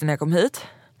 precis när jag kom hit,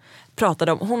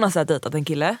 pratade om, hon har så här dejtat en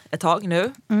kille ett tag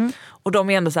nu. Och de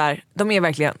är ändå så här, de är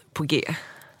verkligen på G.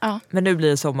 Ja. Men nu blir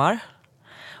det sommar.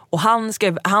 Och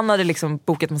han hade liksom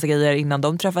bokat massa grejer innan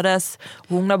de träffades.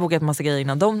 Och hon har bokat massa grejer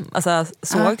innan de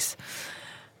sågs.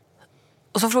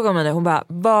 Och så frågade hon mig, hon bara,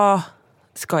 vad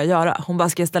ska jag göra? Hon bara,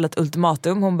 ska jag ställa ett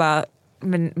ultimatum? Hon bara,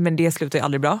 men det slutar ju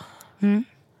aldrig bra.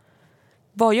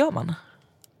 Vad gör man?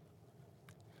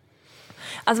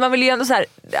 Alltså man vill ju ändå så här,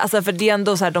 alltså för det är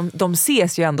ändå så här, de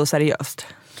ses ju ändå seriöst.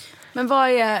 Men vad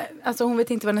är, alltså hon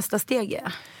vet inte vad nästa steg är.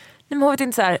 Nej, men hon vet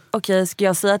inte så här, okej, ska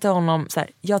jag säga till honom så här,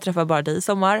 jag träffar bara dig i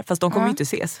sommar, fast de kommer ju inte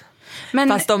ses.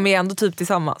 Fast de är ändå typ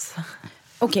tillsammans.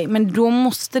 Okej, men då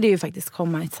måste det ju faktiskt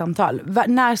komma ett samtal.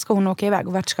 När ska hon åka iväg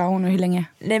och vart ska hon och hur länge?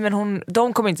 Nej, men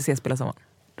de kommer inte ses spela sommar.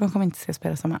 De kommer inte ses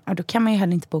spela sommar. Ja, då kan man ju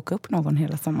heller inte boka upp någon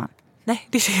hela sommaren. Nej,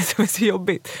 det känns som är så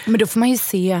jobbigt. Men då får man ju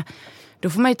se. Då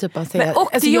får man ju typ bara säga. Men,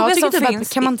 och alltså, jag tycker typ att,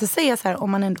 kan man inte säga så här,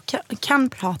 om man ändå kan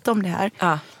prata om det här.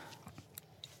 Kan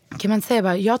man inte säga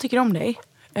bara, jag tycker om dig.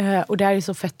 Och det här är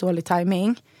så fett dålig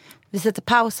timing. Vi sätter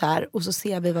paus här och så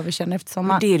ser vi vad vi känner efter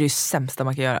sommaren. Det är det sämsta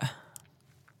man kan göra.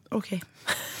 Okej.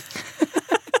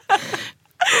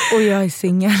 Och jag är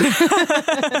singel.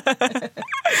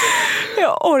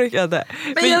 Jag orkar inte.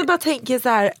 Men jag bara tänker så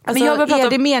här, alltså, är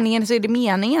det meningen så är det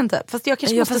meningen typ. Fast jag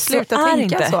kanske måste sluta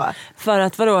tänka inte så. För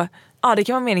att vadå? Ja, det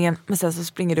kan vara meningen, men sen så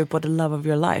springer du på the love of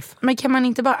your life. Men kan man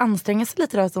inte bara anstränga sig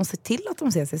lite då att de ser till att de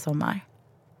ses i sommar?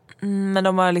 Men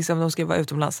de ska vara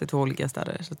utomlands i 2 olika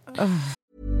städer. Så.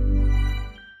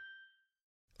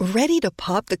 Ready to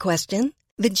pop the question?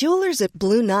 The jewelers at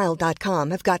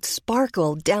BlueNile.com have got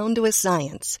sparkle down to a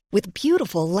science with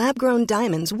beautiful lab-grown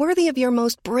diamonds worthy of your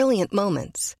most brilliant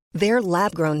moments. Their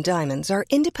lab-grown diamonds are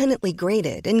independently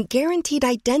graded and guaranteed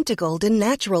identical to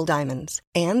natural diamonds.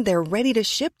 And they're ready to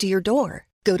ship to your door.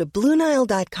 Go to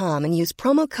BlueNile.com and use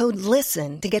promo code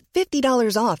LISTEN to get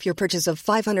 $50 off your purchase of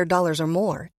 $500 or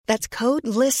more. That's code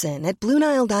LISTEN at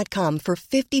BlueNile.com for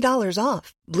 $50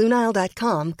 off.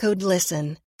 BlueNile.com, code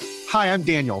LISTEN. Hi, I'm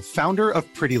Daniel, founder of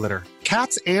Pretty Litter.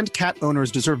 Cats and cat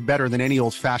owners deserve better than any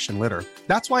old-fashioned litter.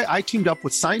 That's why I teamed up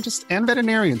with scientists and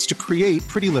veterinarians to create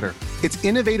Pretty Litter. Its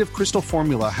innovative crystal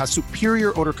formula has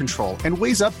superior odor control and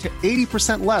weighs up to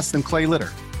 80% less than clay litter.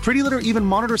 Pretty Litter even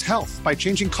monitors health by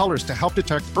changing colors to help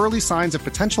detect early signs of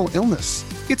potential illness.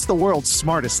 It's the world's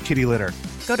smartest kitty litter.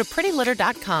 Go to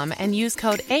prettylitter.com and use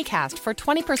code ACAST for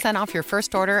 20% off your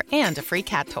first order and a free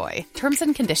cat toy. Terms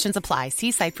and conditions apply.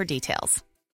 See site for details.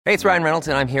 Hey, it's Ryan Reynolds,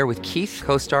 and I'm here with Keith,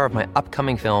 co-star of my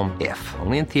upcoming film, If,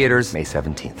 only in theaters May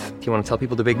 17th. Do you want to tell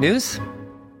people the big news?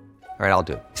 All right, I'll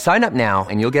do it. Sign up now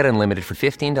and you'll get unlimited for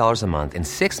 $15 a month and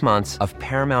 6 months of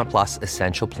Paramount Plus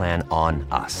Essential Plan on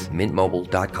us.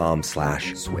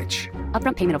 MintMobile.com/switch.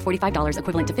 Upfront payment of $45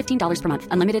 equivalent to $15 per month.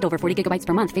 Unlimited over 40 gigabytes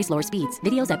per month. Face lower speeds.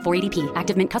 Videos at 480p.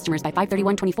 Active Mint customers by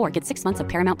 531.24 get 6 months of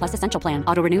Paramount Plus Essential Plan.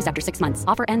 Auto renews after 6 months.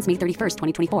 Offer ends May 31st,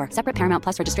 2024. Separate Paramount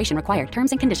Plus registration required.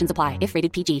 Terms and conditions apply if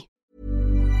rated PG.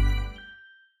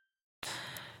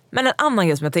 Men en annan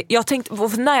grej som jag tänkte,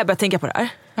 när jag började tänka på det här,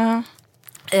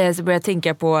 så började jag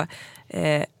tänka på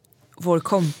vår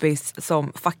kompis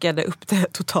som fuckade upp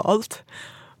det totalt.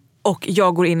 Och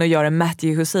jag går in och gör en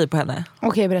Matthew Hussey på henne.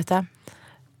 Okej, berätta.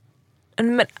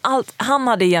 Men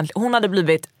hon hade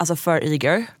blivit alltså för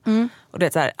eager. Och det är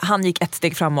så här, han gick 1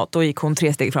 steg framåt, då gick hon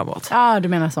 3 steg framåt. Ja, du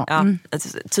menar så. Ja,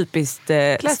 typiskt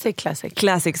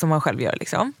classic som man själv gör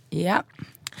liksom. Ja.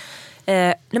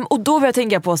 Och då började jag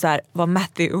tänka på så här, vad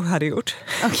Matthew hade gjort.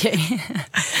 Okej.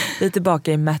 Vi är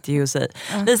tillbaka i Matthew Hussey.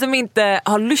 Ni som inte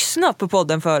har lyssnat på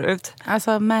podden förut.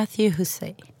 Alltså Matthew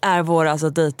Hussey är vår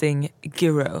dating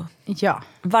guru. Ja.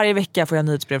 Varje vecka får jag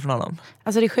nyhetsbrev från honom.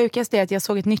 Alltså det sjukaste är att jag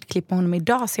såg ett nytt klipp på honom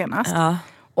idag senast. Ja.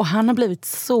 Och han har blivit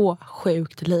så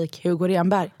sjukt lik Hugo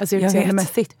Renberg. Alltså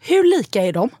utseendemässigt. Hur lika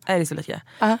är de? Är det så lika?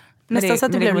 Ja. Nästan så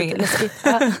att det blev lite läskigt.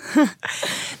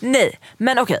 Nej,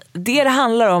 men okej. Det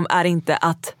handlar om är inte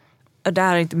att, det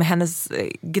här är inte med hennes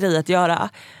grej att göra,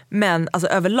 men alltså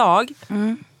överlag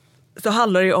så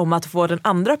handlar det ju om att få den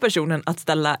andra personen att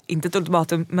ställa, inte ett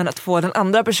ultimatum, men att få den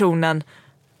andra personen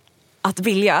att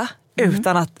vilja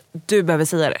utan att du behöver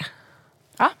säga det.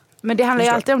 Ja, Men det handlar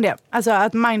ju Förstår. alltid om det. Alltså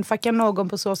att mindfucka någon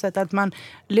på så sätt att man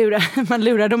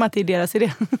lurar dem att det är deras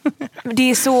idé.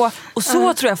 Det är så, och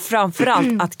så tror jag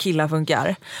framförallt att killar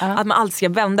funkar. Att man alltid ska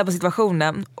vända på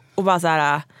situationen och bara så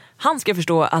här: han ska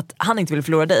förstå att han inte vill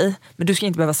förlora dig, men du ska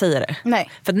inte behöva säga det.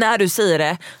 Nej. För att när du säger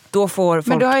det, då får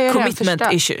folk commitment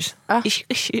issues.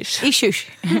 Issues.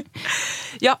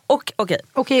 Ja, och okej.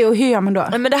 Okej, och hur gör man då?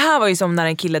 Men det här var ju som när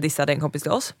en kille dissade en kompis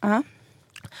till oss.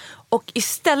 Och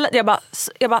istället,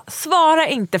 jag bara svara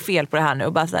inte fel på det här nu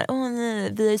och bara såhär,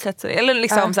 nej, vi har ju sett så. Eller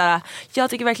liksom såhär, jag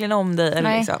tycker verkligen om dig.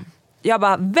 Eller liksom. Jag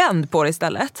bara vänd på det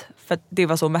istället. För att det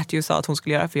var så Matthew sa att hon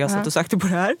skulle göra, för jag satt och sökte på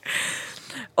det här.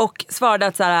 Och svarade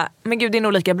att såhär, men gud, det är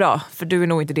nog lika bra, för du är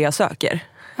nog inte det jag söker.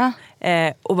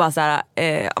 Och bara såhär,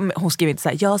 hon skrev inte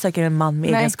såhär, jag söker en man med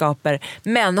egenskaper.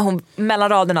 Men hon, mellan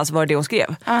raderna så var det det hon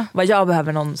skrev. Bara, jag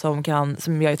behöver någon som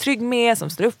jag är trygg med, som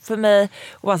står upp för mig.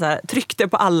 Och bara såhär, tryckte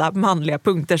på alla manliga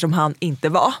punkter som han inte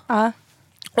var.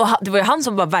 Och det var ju han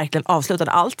som bara verkligen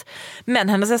avslutade allt. Men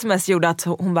hennes sms gjorde att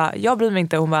hon bara, jag bryr mig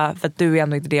inte, hon bara, för att du är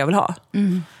ändå inte det jag vill ha.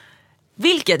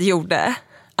 Vilket gjorde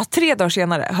att 3 dagar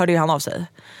senare hörde ju han av sig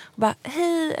och bara,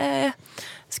 hej,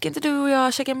 ska inte du och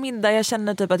jag käka middag? Jag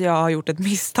känner typ att jag har gjort ett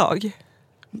misstag.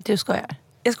 Du skojar?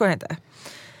 Jag skojar inte.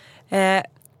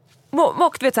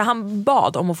 Och du vet så, han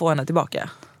bad om att få henne tillbaka.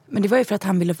 Men det var ju för att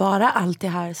han ville vara allt det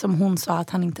här som hon sa att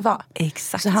han inte var.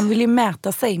 Exakt. Så han ville ju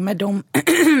mäta sig med dem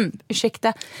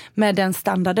med den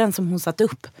standarden som hon satt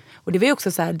upp. Och det var ju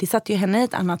också så här, det satt ju henne i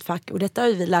ett annat fack. Och detta har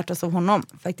ju vi lärt oss av honom,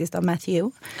 faktiskt av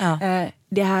Matthew.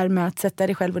 Det här med att sätta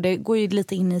dig själv, och det går ju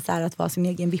lite in i så här att vara sin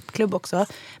egen VIP-klubb också.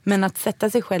 Men att sätta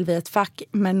sig själv i ett fack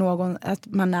med någon, att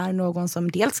man är någon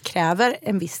som dels kräver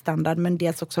en viss standard, men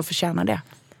dels också förtjänar det.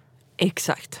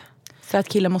 Exakt. Så att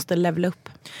killar måste levela upp.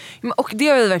 Och det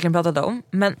har vi verkligen pratat om.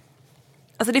 Men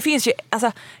alltså det finns ju,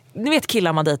 alltså, ni vet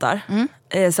killar man dejtar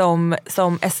som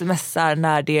smsar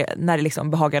när det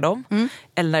liksom behagar dem.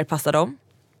 Eller när det passar dem.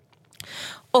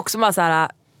 Och som bara så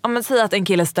här, ja, men säg att en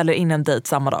kille ställer in en dejt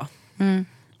samma dag.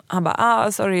 Han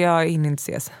bara, sorry, jag hinner inte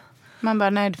ses. Man bara,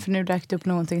 nej, för nu dök det upp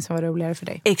någonting som var roligare för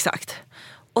dig. Exakt.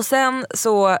 Och sen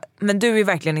så, men du är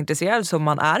verkligen intresserad som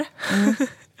man är.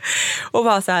 Och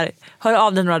bara så här, hör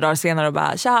av dig några dagar senare och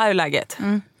bara, tja, hur är läget?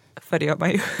 För det gör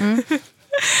man ju.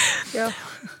 Ja.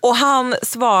 Och han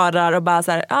svarar och bara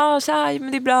så här, tja,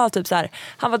 men det är bra, typ så här.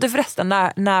 Han var, du förresten,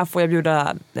 när får jag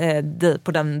bjuda dig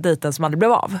på den dejten som aldrig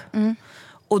blev av?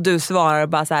 Och du svarar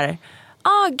bara så här,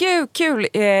 gud, kul,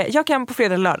 jag kan på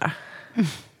fredag eller lördag.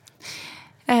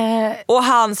 Och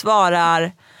han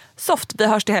svarar, soft, vi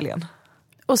hörs till helgen.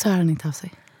 Och så hör han inte av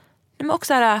sig. Men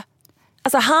också här,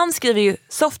 alltså han skriver ju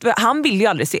soft, han vill ju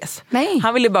aldrig ses. Nej.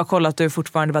 Han ville bara kolla att du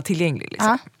fortfarande var tillgänglig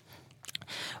liksom.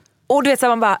 Och du vet så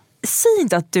man bara, säg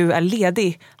inte att du är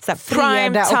ledig så här,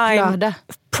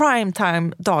 prime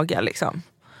time dagar liksom.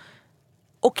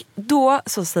 Och då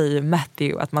så säger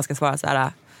Matthew att man ska svara så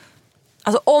här,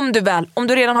 alltså om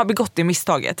du redan har begått det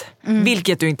misstaget,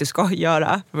 vilket du inte ska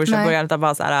göra för första början, utan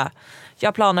bara så här,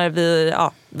 jag planer,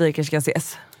 vi kanske kan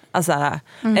ses. Alltså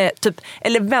typ,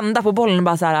 eller vända på bollen och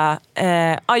bara så här,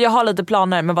 jag har lite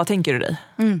planer, men vad tänker du dig?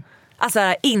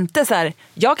 Alltså inte så här,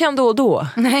 jag kan då och då.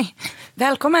 Nej,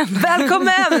 välkommen.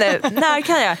 När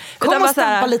kan jag? Kom och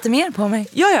stampa lite mer på mig.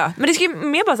 Ja, men det ska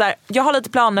mer bara så här, jag har lite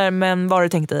planer, men vad har du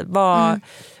tänkt dig?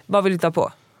 Vad vill du ta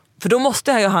på? För då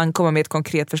måste han komma med ett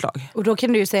konkret förslag. Och då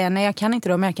kan du ju säga, nej jag kan inte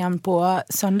då, men jag kan på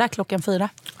söndag 4:00.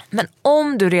 Men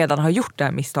om du redan har gjort det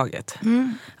här misstaget,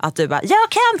 att du bara, jag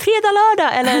kan fredag,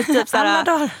 lördag, eller typ så här, alla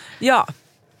dagar. Ja.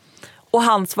 Och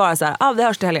han svarar så här, vi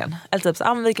hörs till helgen. Eller typ så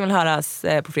här, vi kan väl höras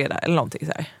på fredag eller någonting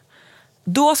så här.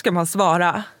 Då ska man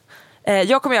svara,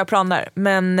 jag kommer göra planer,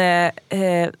 men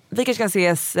vi kanske kan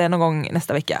ses någon gång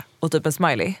nästa vecka. Och typ en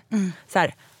smiley. Så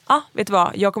här, vet du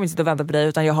vad, jag kommer inte sitta och vänta på dig,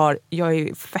 utan jag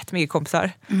är fett mycket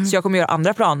kompisar. Så jag kommer göra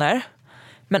andra planer.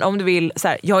 Men om du vill, så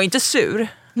här, jag är inte sur.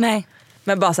 Nej.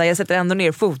 Men bara så här, jag sätter ändå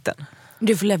ner foten.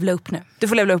 Du får levela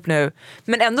upp nu.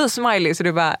 Men ändå smiley, så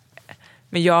du bara,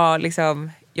 men jag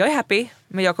är happy,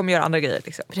 men jag kommer göra andra grejer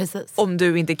liksom. Precis. Om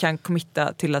du inte kan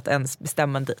committa till att ens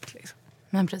bestämma en dejt liksom.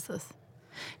 Men precis.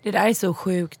 Det där är så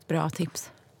sjukt bra tips.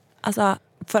 Alltså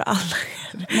för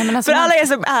alla för alla er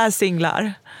som är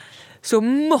singlar, så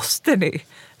måste ni,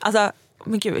 alltså,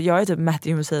 men gud, jag är typ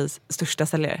Matthew Museis största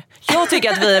säljare. Jag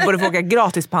tycker att vi borde få åka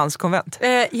gratis på hans konvent.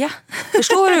 Ja.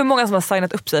 Förstår du hur många som har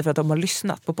signat upp sig för att de har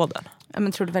lyssnat på podden? Ja,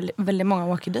 men tror du väldigt många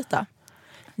åker dit då?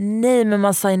 Nej, men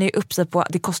man signar ju upp sig på,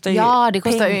 det kostar ju det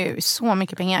kostar ju så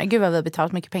mycket pengar. Gud vad vi har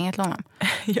betalat mycket pengar till honom.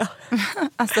 Ja.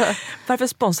 Alltså, varför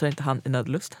sponsrar inte han i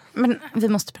nödlust? Men vi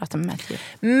måste prata med Matthew.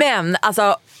 Men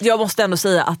alltså, jag måste ändå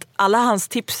säga att alla hans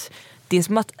tips,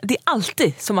 det är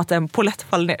alltid som att en polett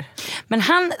faller ner. Men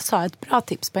han sa ett bra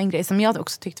tips på en grej som jag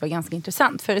också tyckte var ganska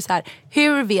intressant. För det är så här,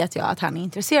 hur vet jag att han är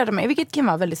intresserad av mig? Vilket kan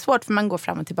vara väldigt svårt, för man går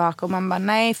fram och tillbaka och man bara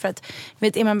nej. För att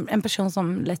är man en person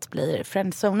som lätt blir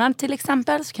friendzonad till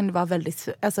exempel, så kan det vara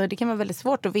väldigt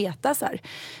svårt att veta så här.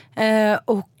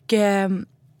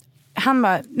 Han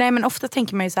bara, nej men ofta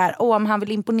tänker man ju så här, om han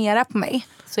vill imponera på mig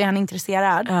så är han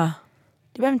intresserad. Ja.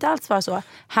 Det behöver inte alls vara så.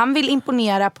 Han vill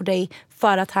imponera på dig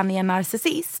för att han är en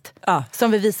narcissist. Ja.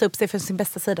 Som vill visa upp sig från sin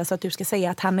bästa sida så att du ska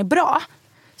säga att han är bra.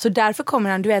 Så därför kommer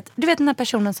han, du vet den här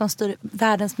personen som styr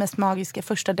världens mest magiska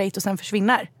första dejt och sen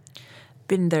försvinner.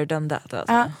 Been there, done that.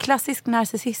 Alltså. Ja, klassisk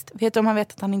narcissist. Vet du om han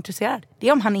vet att han är intresserad? Det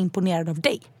är om han är imponerad av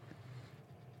dig.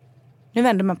 Nu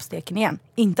vänder man på steken igen.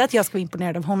 Inte att jag ska vara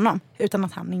imponerad av honom, utan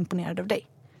att han är imponerad av dig.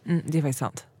 Det är faktiskt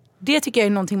sant. Det tycker jag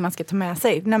är någonting man ska ta med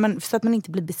sig. Så att man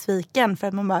inte blir besviken. För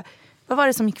att man bara, vad var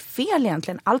det som gick fel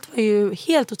egentligen? Allt var ju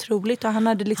helt otroligt och han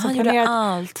hade liksom han gjorde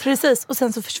allt. Precis, och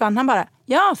sen så försvann han bara.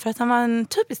 Ja, för att han var en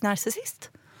typisk narcissist.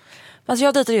 Alltså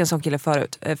jag dejtade en sån kille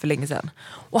förut, för länge sedan.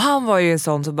 Och han var ju en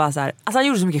sån som bara så här, alltså han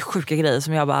gjorde så mycket sjuka grejer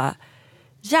som jag bara,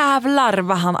 jävlar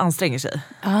vad han anstränger sig.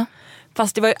 Ja.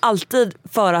 Fast det var ju alltid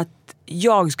för att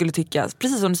jag skulle tycka,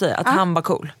 precis som du säger, att han var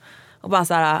cool. Och bara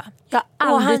så här,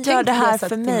 han gör det här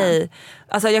för mig.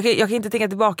 Alltså jag kan inte tänka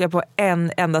tillbaka på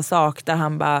en enda sak där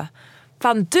han bara,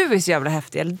 fan du är så jävla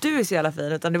häftig eller du är så jävla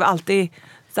fin. Utan det var alltid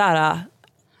så här.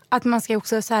 Att man ska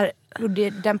också så här, och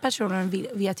den personen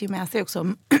vet ju med sig också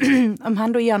om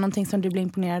han då gör någonting som du blir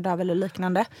imponerad av eller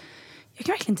liknande. Jag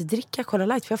kan verkligen inte dricka Cola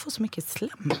Light för jag får så mycket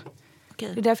slem.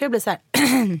 Okay. Det är därför jag blir så här.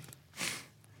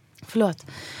 Förlåt.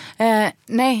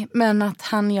 Nej, men att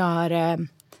han gör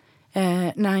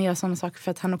när han gör sådana saker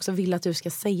för att han också vill att du ska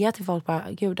säga till folk bara,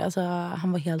 gud alltså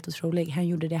han var helt otrolig, han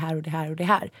gjorde det här och det här och det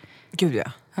här. Gud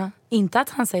ja. Inte att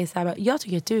han säger så här, jag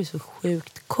tycker att du är så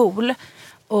sjukt cool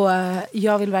och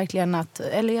jag vill verkligen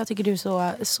jag tycker du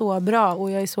är så bra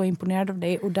och jag är så imponerad av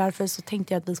dig och därför så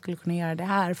tänkte jag att vi skulle kunna göra det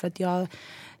här för att jag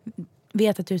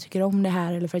vet att du tycker om det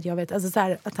här eller för att jag vet, alltså så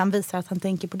här, att han visar att han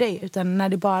tänker på dig, utan när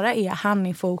det bara är han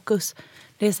i fokus,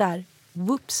 det är så här,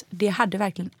 whoops, det hade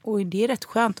verkligen, och det är rätt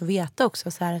skönt att veta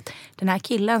också så här, att den här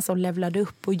killen som levlade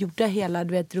upp och gjorde hela,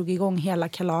 du vet, drog igång hela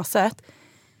kalaset,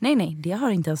 nej, det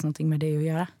har inte ens någonting med det att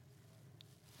göra.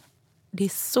 Det är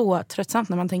så tröttsamt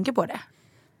när man tänker på det.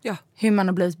 Ja. Hur man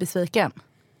har blivit besviken.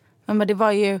 Men det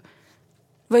var ju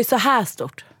så här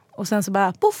stort. Och sen så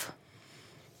bara, poff.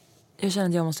 Jag känner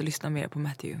att jag måste lyssna mer på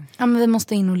Matthew. Ja, men vi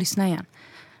måste in och lyssna igen.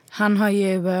 Han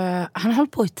har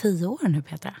hållit på i 10 år nu,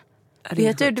 Petra.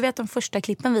 Du vet de första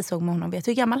klippen vi såg med honom. Vet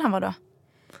du hur gammal han var då?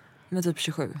 Men typ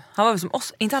 27. Han var väl som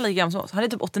oss, inte han lika gammal som oss. Han är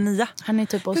typ 89. Han är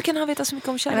typ hur kan han veta så mycket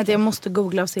om kärlek? Jag måste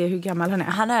googla och se hur gammal han är.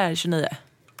 Han är 29.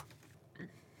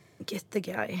 Get the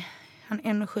guy. Han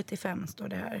är 1,75 står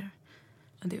det här.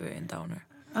 Det var ju en downer.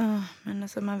 Ja, men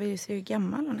alltså man vill ju se hur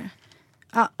gammal han är.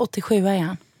 Ja, 87 är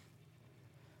han.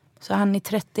 Så han är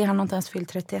 30, han har inte ens fyllt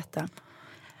 31 än.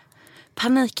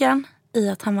 Paniken i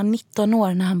att han var 19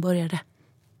 år när han började.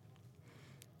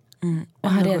 Och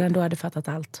han redan då hade fattat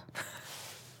allt.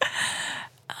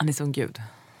 Han är som gud.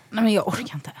 Nej, men jag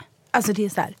orkar inte. Alltså det är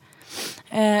så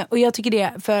här. Och jag tycker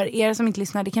det, för er som inte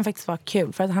lyssnar, det kan faktiskt vara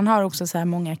kul. För att han har också så här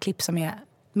många klipp som är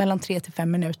mellan 3 till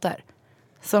 5 minuter.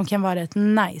 Som kan vara rätt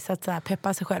nice att så här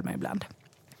peppa sig själv med ibland.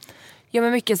 Ja,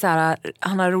 men mycket så här,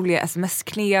 han har roliga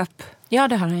sms-knep. Ja,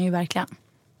 det har han ju verkligen.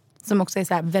 Som också är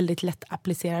så här väldigt lätt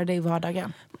applicerade i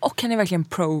vardagen. Och han är verkligen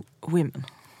pro-women.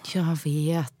 Jag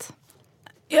vet.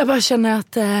 Jag bara känner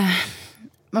att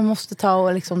man måste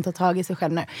ta tag i sig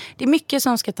själv nu. Det är mycket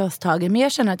som ska tas tag i. Men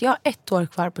jag känner att jag har 1 år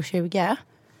kvar på 20.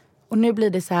 Och nu blir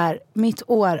det så här, mitt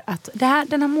år att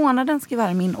den här månaden ska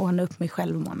vara min ordna upp mig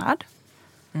själv-månad.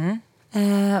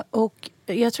 Och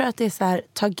jag tror att det är så här,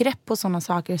 ta grepp på sådana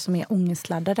saker som är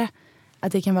ångestladdade.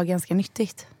 Att det kan vara ganska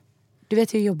nyttigt. Du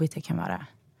vet hur jobbigt det kan vara.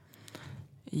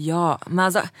 Ja, men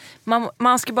alltså,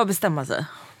 man ska bara bestämma sig.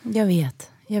 Jag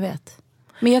vet.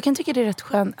 Men jag kan tycka det är rätt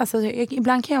skönt. Alltså,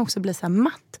 ibland kan jag också bli så här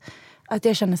matt. Att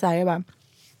jag känner så här,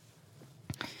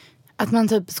 att man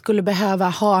typ skulle behöva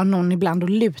ha någon ibland att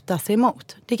luta sig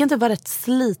emot. Det kan typ vara rätt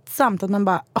slitsamt att man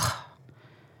bara...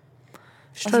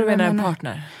 Förstår du vad jag menar? En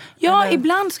partner? Ja, eller...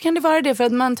 ibland så kan det vara det för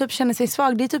att man typ känner sig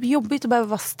svag. Det är typ jobbigt att behöva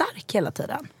vara stark hela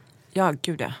tiden. Ja,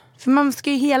 gud ja. För man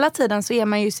ska ju hela tiden så är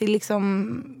man ju sig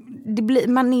liksom...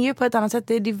 man är ju på ett annat sätt.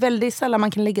 Det är väldigt sällan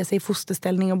man kan lägga sig i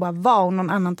fosterställning och bara vara och någon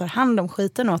annan tar hand om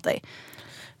skiten åt dig.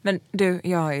 Men du,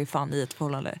 jag är fan i ett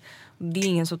förhållande. Det är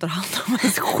ingen som tar hand om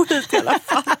ens skit i alla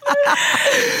fall.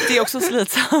 Det är också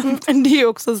slitsamt. Det är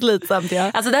också slitsamt,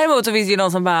 ja. Alltså däremot så finns det ju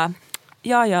någon som bara...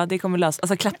 ja det kommer lösa.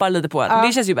 Alltså klappar lite på en.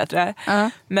 Det känns ju bättre.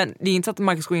 Men det är inte så att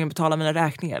Marcus går in och betalar mina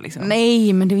räkningar liksom.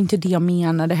 Nej, men det är inte det jag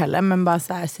menade heller. Men bara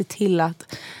så här, se till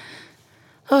att...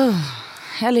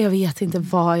 eller jag vet inte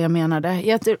vad jag menade.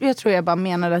 Jag tror jag bara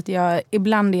menade att jag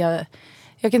ibland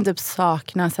jag kan typ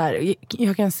sakna så här,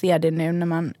 jag kan se det nu när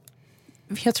man...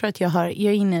 Jag tror att jag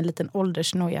är inne i en liten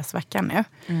åldersnoja-svacka nu.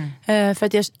 För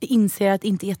att jag inser att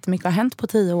inte jättemycket har hänt på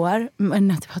 10 år.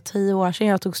 Men att det var 10 år sedan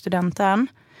jag tog studenten.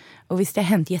 Och visst, det har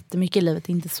hänt jättemycket i livet,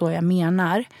 det är inte så jag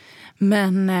menar.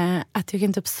 Men att jag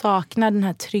kan typ sakna den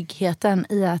här tryggheten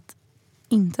i att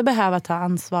inte behöva ta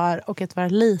ansvar och att vara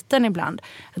liten ibland.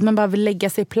 Att man bara vill lägga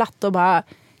sig platt och bara,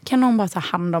 kan någon bara ta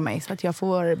hand om mig så att jag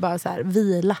får bara så här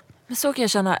vila. Men så kan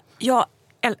jag känna,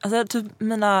 alltså typ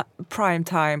mina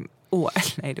primetime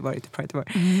nej, det var inte primetime.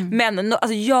 Men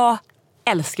alltså jag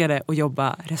älskade att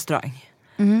jobba restaurang.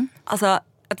 Alltså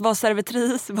att vara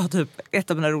servitris var typ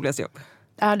ett av mina roligaste jobb.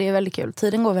 Ja, det är väldigt kul.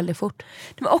 Tiden går väldigt fort.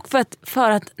 Och för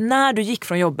att när du gick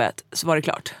från jobbet så var det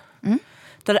klart.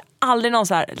 Du hade aldrig någon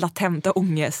så här latenta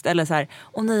ångest eller så här,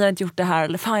 nej, jag har inte gjort det här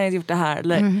eller fan, jag har inte gjort det här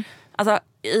eller alltså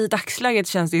i dagsläget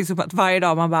känns det ju som att varje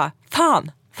dag man bara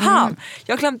fan,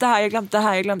 jag har glömt det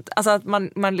här, alltså att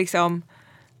man liksom.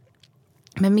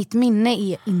 Men mitt minne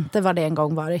är inte vad det en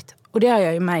gång varit. Och det har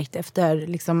jag ju märkt efter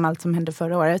liksom allt som hände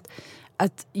förra året.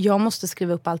 Att jag måste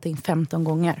skriva upp allting 15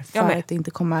 gånger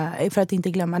för att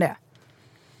inte glömma det.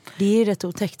 Det är ju rätt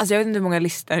otäckt. Alltså jag vet inte hur många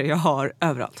listor jag har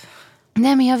överallt.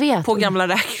 Nej, men jag vet. På gamla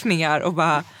räkningar och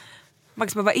bara...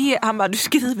 Max bara, han bara, du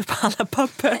skriver på alla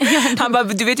papper. Han bara,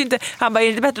 du vet ju inte. Han bara, är det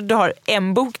inte bättre att du har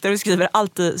en bok där du skriver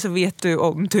alltid så vet du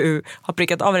om du har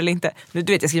prickat av eller inte. Du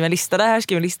vet, jag skriver en lista där,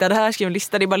 skriver en lista där, skriver en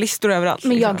lista. Det är bara listor överallt.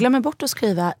 Men jag glömmer bort att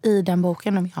skriva i den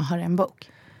boken om jag har en bok.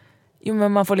 Jo,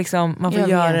 men man får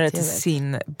göra det till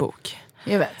sin bok.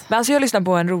 Jag vet. Men alltså jag lyssnade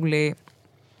på en rolig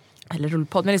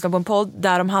podd. Men jag lyssnade på en podd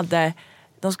där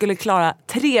de skulle klara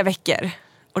 3 veckor.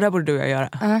 Och det borde du och jag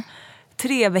göra.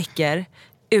 3 veckor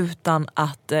utan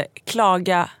att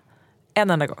klaga en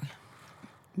enda gång.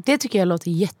 Det tycker jag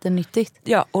låter jättenyttigt.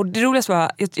 Ja, och det roligaste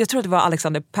var, jag tror att det var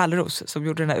Alexander Pärleros som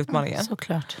gjorde den här utmaningen.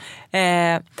 Såklart.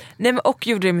 Och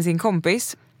gjorde det med sin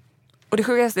kompis. Och det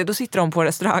sjukaste är, då sitter de på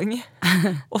restaurang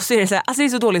och så är det så här, alltså det är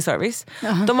så dålig service.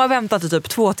 De har väntat i typ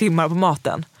 2 timmar på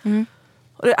maten.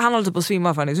 Och han håller typ på att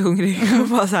svimma för han är så hungrig. Och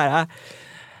bara så här.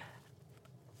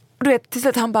 Och du vet, till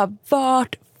slut han bara,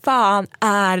 vart fan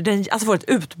är den? Alltså får ett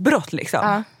utbrott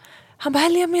liksom. Han bara,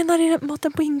 jag menar det är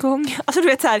maten på ingång. Alltså du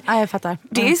vet så här. Ja, jag fattar.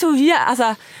 Det är så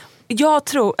alltså jag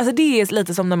tror, alltså det är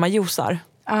lite som när man juicar.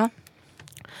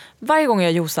 Varje gång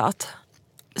jag juicat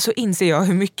så inser jag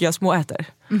hur mycket jag småäter.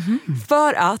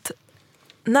 För att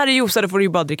när du juicar får du ju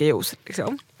bara dricka juice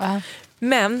liksom.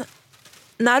 Men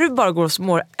när du bara går och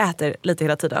småäter lite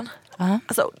hela tiden.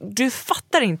 Alltså, du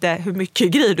fattar inte hur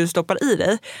mycket grejer du stoppar i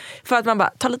dig. För att man bara,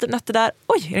 tar lite nötter där.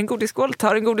 Oj, är det en godisskål?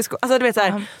 Tar en godisskål. Alltså du vet så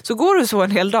här, så går du så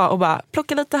en hel dag och bara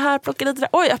plocka lite här, plocka lite där.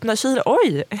 Oj, öppna kylen.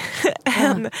 Oj,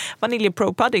 en vanilj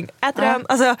pro pudding. Äter den.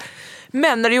 Alltså,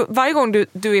 men varje gång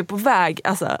du är på väg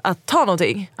att ta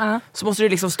någonting så måste du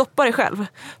liksom stoppa dig själv.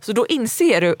 Så då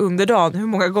inser du under dagen hur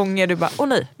många gånger du bara,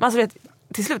 nej. Men alltså vet,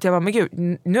 till slut jag bara, men gud,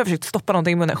 nu har jag försökt stoppa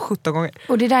någonting i munnen 17 gånger.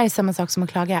 Och det där är samma sak som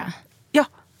att klaga? Ja.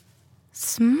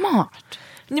 Smart.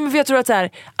 Nej, men för jag tror att så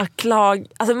här, att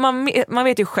alltså man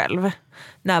vet ju själv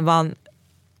när man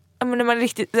är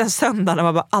riktigt den söndag när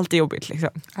man bara allt är jobbigt liksom.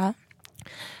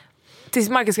 Tills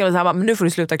Marcus ska säga, men nu får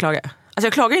du sluta klaga. Alltså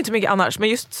jag klagar inte så mycket annars, men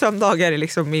just söndagar är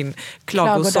liksom min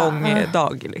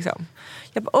klagosångdag liksom.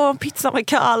 Jag bara, pizzan var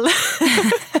kall.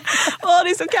 Det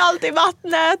är så kallt i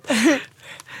vattnet.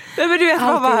 Men du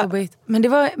vet, men det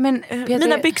var, Peter...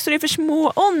 Mina byxor är för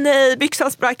små. Nej,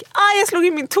 byxan sprack. Jag slog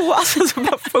i min tå. Alltså, så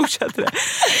bara fortsätter det.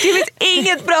 Det finns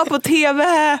inget bra på tv.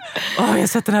 Jag har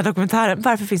sett den här dokumentären.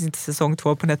 Varför finns inte säsong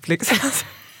 2 på Netflix?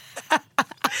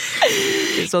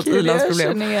 Det är så ett ilandsproblem.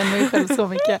 Jag känner igen mig själv så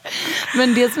mycket.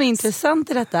 Men det som är intressant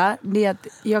i detta, det är att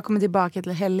jag kommer tillbaka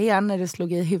till helgen när du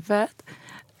slog i huvudet.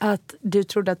 Att du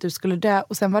trodde att du skulle dö.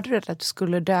 Och sen var du rädd att du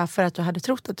skulle dö för att du hade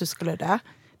trott att du skulle dö.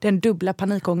 Den dubbla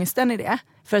panikångesten i det.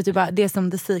 För att det är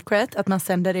som The Secret, att man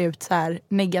sänder ut så här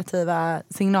negativa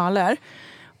signaler.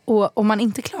 Och om man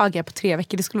inte klagar på 3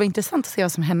 veckor, det skulle vara intressant att se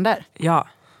vad som händer. Ja.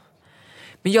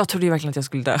 Men jag trodde ju verkligen att jag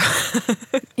skulle dö.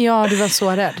 Ja, du var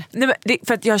så rädd. Nej, men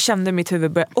för att jag kände mitt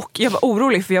huvud börja, och jag var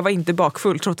orolig för jag var inte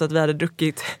bakfull trots att vi hade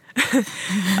druckit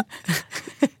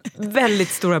väldigt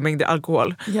stora mängder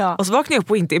alkohol. Ja. Och så vaknade jag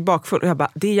upp och inte är bakfull och jag bara,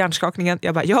 det är hjärnskakningen.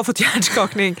 Jag bara, jag har fått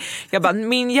hjärnskakning. Jag bara,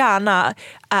 min hjärna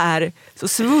är så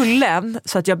svullen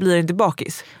så att jag blir inte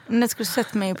bakis. När jag skulle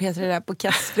sett mig och Peter där på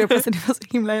Kastrup, alltså det var så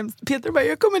himla hemskt. Peter bara,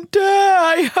 jag kommer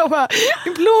dö. Jag bara,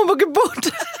 min plånbok är bort.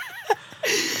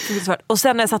 Och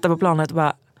sen när jag satt där på planet och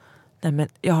bara, nej men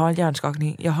jag har en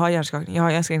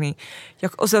hjärnskakning.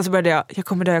 Och sen så började jag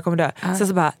kommer dö. Sen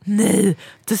så bara, nej,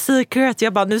 the secret.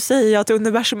 Jag bara, nu säger jag till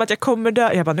universum att jag kommer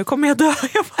dö. Jag bara, nu kommer jag dö.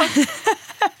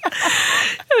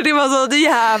 Det var så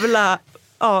jävla,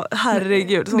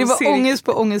 herregud. Det var ångest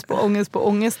på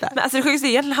ångest där. Men alltså det sjukaste,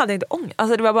 egentligen hade jag inte ångest.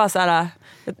 Alltså det var bara så här,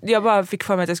 jag bara fick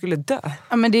för mig att jag skulle dö.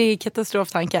 Ja, men det är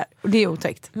katastroftankar och det är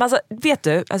otäckt. Men alltså, vet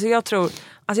du, alltså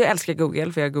jag älskar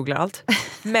Google för jag googlar allt.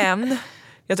 Men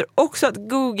jag tror också att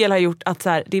Google har gjort att så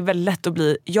här, det är väldigt lätt att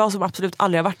bli, jag som absolut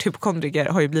aldrig har varit hypokondriker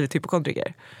har ju blivit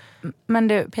hypokondriker. Men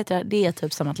du Petra, det är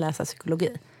typ som att läsa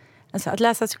psykologi. Alltså att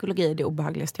läsa psykologi är det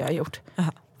obehagligaste jag har gjort.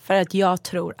 Aha. För att jag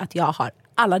tror att jag har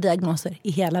alla diagnoser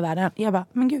i hela världen. Jag bara,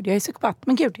 men gud jag är psykopat,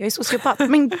 men gud jag är sociopat,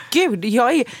 men gud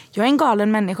jag är en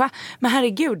galen människa, men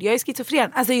herregud jag är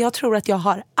schizofren. Alltså jag tror att jag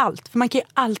har allt. För man kan ju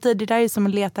alltid, det där är som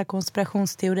att leta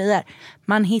konspirationsteorier.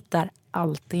 Man hittar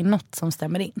alltid något som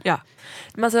stämmer in. Ja,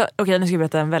 men alltså okej, nu ska jag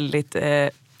berätta en väldigt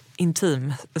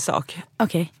intim sak.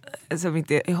 Okej. Som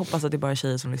inte, jag hoppas att det är bara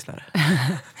tjejer som lyssnar.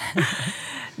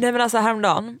 Nej men alltså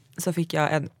häromdagen så fick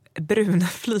jag en brun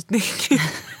flytning.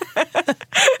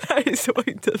 Det här är så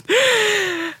intimt.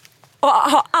 Och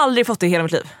har aldrig fått det i hela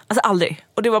mitt liv. Alltså aldrig.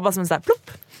 Och det var bara som en sån här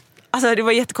plopp. Alltså det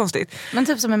var jättekonstigt. Men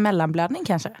typ som en mellanblödning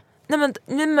kanske? Nej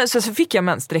men så fick jag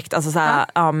mens direkt. Alltså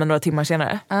såhär, men några timmar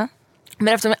senare.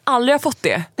 Men eftersom jag aldrig har fått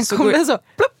det så kom det så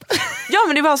plopp. Ja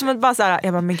men det var som att bara såhär,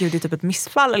 jag bara men gud det är typ ett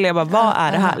missfall. Eller jag bara vad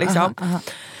är det här liksom.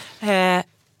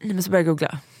 Men så började jag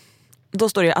googla. Då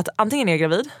står det att antingen är jag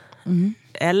gravid.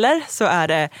 Eller så är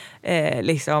det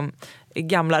liksom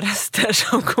gamla rester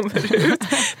som kommer ut.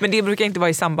 Men det brukar inte vara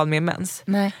i samband med mens.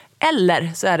 Nej.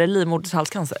 Eller så är det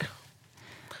livmodershalscancer.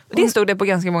 Det stod det på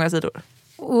ganska många sidor.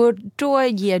 Och då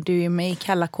ger du ju mig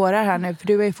kalla kårar här nu. För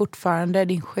du är ju fortfarande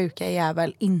din sjuka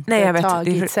jävel inte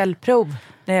tagit cellprov.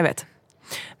 Nej jag vet.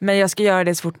 Men jag ska göra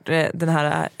det så fort den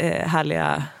här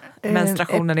härliga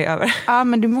menstruationen är över. Ja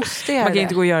men du måste göra det. Man kan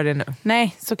inte gå och göra det nu.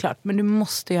 Nej såklart, men du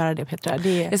måste göra det Petra.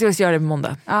 Jag ska göra det på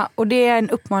måndag. Ja, och det är en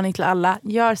uppmaning till alla.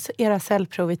 Gör era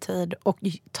cellprov i tid och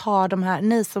ta de här,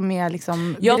 ni som är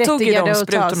liksom jag tog ju de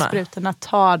sprutorna,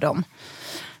 ta dem.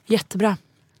 Jättebra.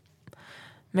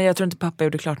 Men jag tror inte pappa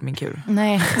gjorde klart min kur.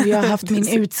 Nej, och jag har haft min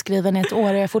utskriven i ett år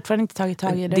och jag har fortfarande inte tagit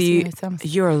tag i det.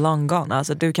 You're long gone,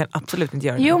 alltså du kan absolut inte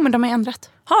göra det. Jo, men de har ändrat.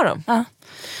 Har de? Ja.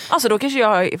 Alltså då kanske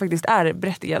jag faktiskt är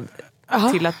berättigad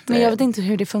till att... Men jag vet inte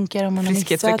hur det funkar om man har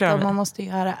missat och man måste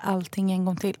göra allting en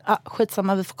gång till.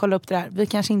 Skitsamma, vi får kolla upp det där. Vi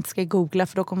kanske inte ska googla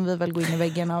för då kommer vi väl gå in i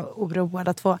väggen och oro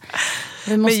båda två.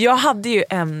 Men jag hade ju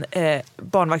en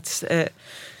barnvakts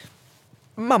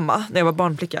mamma när jag var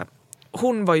barnflicka.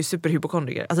 Hon var ju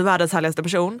superhypokondriker, alltså världens härligaste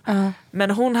person.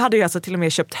 Men hon hade ju alltså till och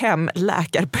med köpt hem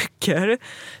läkarböcker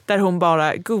där hon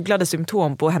bara googlade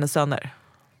symptom på hennes söner.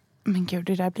 Men gud,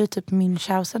 det där blir typ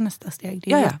Münchhausen nästa steg.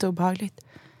 Det är jätteobehagligt.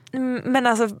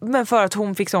 Men för att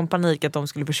hon fick sån panik att de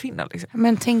skulle försvinna liksom.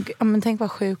 Men tänk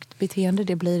vad sjukt beteende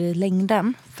det blir i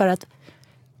längden. För att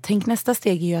tänk nästa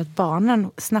steg är ju att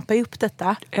barnen snappar upp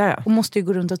detta och måste ju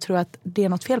gå runt och tro att det är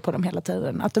något fel på dem hela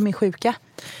tiden. Att de är sjuka.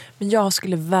 Men jag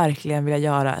skulle verkligen vilja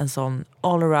göra en sån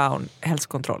all around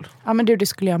hälsokontroll. Ja men det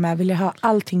skulle jag med. Vilja ha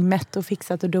allting mätt och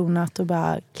fixat och donat och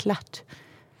bara klart.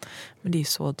 Men det är ju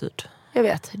så dyrt. Jag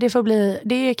vet.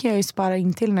 Det kan jag ju spara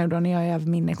in till nu då när jag är över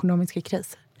min ekonomiska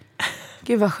kris.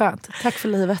 Gud vad skönt. Tack för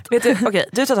livet. Vet du, okej,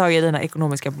 du tar tag i dina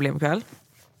ekonomiska problem ikväll.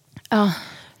 Ja.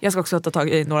 Jag ska också ta tag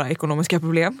i några ekonomiska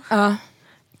problem. Ja.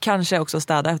 Kanske också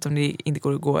städa eftersom det inte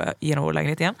går att gå igenom vår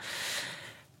lägenhet igen.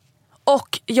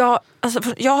 Och jag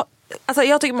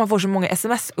tycker man får så många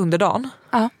sms under dagen.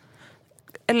 Ja.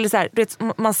 Eller så här, du vet,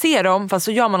 man ser dem fast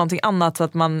så gör man någonting annat så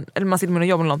att man sitter med och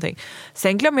jobbar med någonting.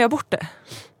 Sen glömmer jag bort det.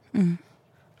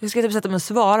 Jag ska typ sätta mig och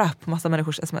svara på massa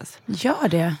människors sms. Gör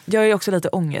det. Jag är också lite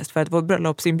ångest för att vår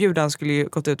bröllopsinbjudan skulle ju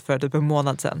gått ut för typ en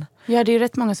månad sedan. Ja, det är ju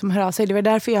rätt många som hör av sig. Det var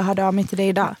därför jag hörde av mig till dig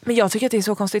idag. Men jag tycker att det är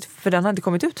så konstigt för den har inte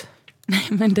kommit ut. Nej,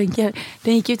 men den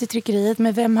gick ut i tryckeriet.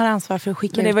 Men vem har ansvar för att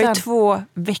skicka ut den? Men det var ju 2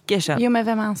 veckor sedan. Jo, men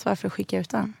vem har ansvar för att skicka ut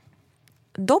den?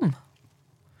 De.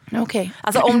 Okej.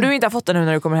 Alltså om du inte har fått den nu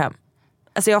när du kommer hem.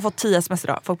 Alltså jag har fått 10 sms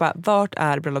idag. Folk bara, vart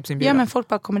är bröllopsinbjudan? Ja, men folk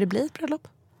bara, kommer det bli ett bröllop?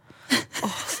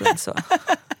 Så.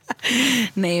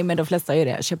 Nej, men de flesta gör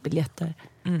det. Jag köper biljetter.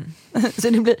 Så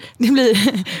det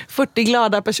blir 40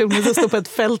 glada personer som står på ett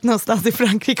fält någonstans i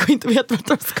Frankrike och inte vet vart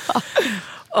de ska.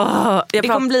 Det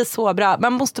kommer bli så bra.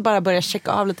 Man måste bara börja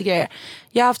checka av lite grejer.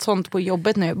 Jag har haft sånt på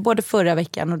jobbet nu. Både förra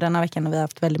veckan och denna veckan har vi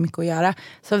haft väldigt mycket att göra.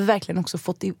 Så har vi verkligen också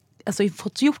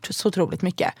fått gjort så otroligt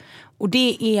mycket. Och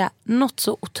det är något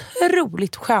så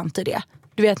otroligt skönt i det.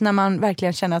 Du vet när man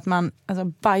verkligen känner att man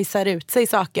bajsar ut sig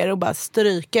saker och bara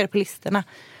stryker på listorna.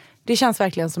 Det känns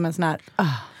verkligen som en sån här...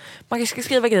 Man kanske ska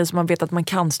skriva grejer som man vet att man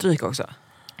kan stryka också.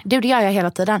 Det gör jag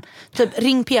hela tiden. Typ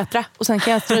ring Petra och sen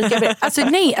kan jag stryka.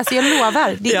 Jag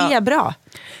lovar, det är bra.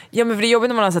 Ja, men för det är jobbigt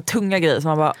när man har så tunga grejer som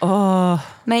man bara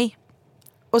Nej.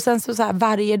 Och sen så här,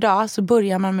 varje dag så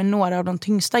börjar man med några av de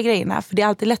tyngsta grejerna. För det är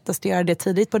alltid lättast att göra det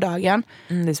tidigt på dagen.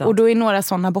 Det är sant. Och då är några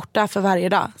sådana borta för varje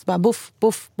dag. Så bara buff,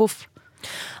 buff, buff.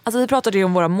 Alltså vi pratade ju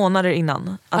om våra månader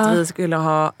innan. Att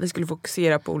vi skulle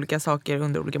fokusera på olika saker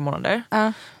under olika månader.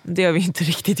 Det har vi inte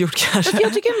riktigt gjort kanske.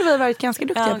 Jag tycker ändå vi har varit ganska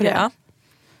duktiga på det. Ja.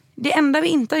 Det enda vi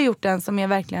inte har gjort än som är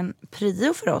verkligen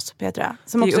prio för oss, Petra.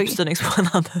 Som det är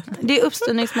uppstyrningsmånaden. Det är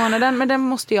uppstyrningsmånaden, men den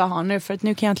måste jag ha nu för att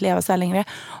nu kan jag inte leva så här längre.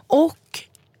 Och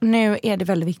nu är det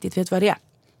väldigt viktigt, vet du vad det är?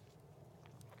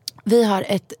 Vi har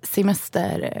ett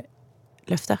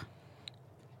semesterlöfte.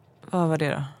 Vad var det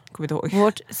då? Kommer inte ihåg.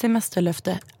 Vårt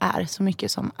semesterlöfte är så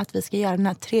mycket som att vi ska göra den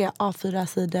här 3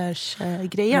 A4-sidors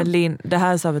grejen. Men Linn, det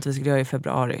här sa vi att vi skulle göra i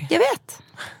februari. Jag vet.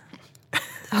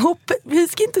 Vi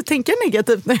ska inte tänka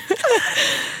negativt nu.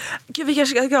 Gud, vi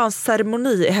kanske ska ha en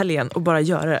ceremoni i helgen och bara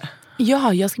göra det.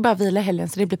 Ja, jag ska bara vila i helgen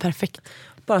så det blir perfekt.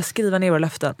 Bara skriva ner våra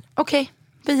löften. Okej,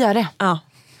 vi gör det. Ja.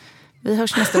 Vi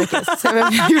hörs nästa vecka.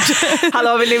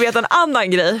 Hallå, vill ni veta en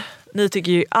annan grej?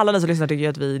 Alla ni som lyssnar tycker ju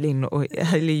att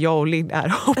jag och Linn är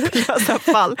hopplösa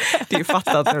fall. Det är ju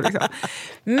fattat nu liksom.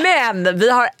 Men vi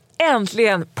har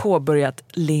äntligen påbörjat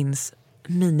Linns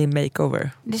mini-makeover.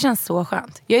 Det känns så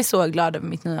skönt. Jag är så glad över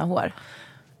mitt nya hår.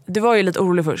 Du var ju lite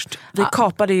orolig först. Vi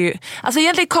kapade ju... Alltså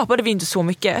egentligen kapade vi inte så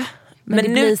mycket. Men det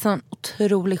blir sån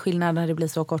otrolig skillnad när det blir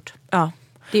så kort. Ja.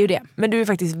 Det är ju det. Men du är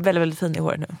faktiskt väldigt, väldigt fin i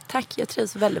håret nu. Tack, jag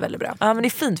trivs väldigt, väldigt bra. Ja, men det är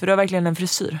fint för du har verkligen en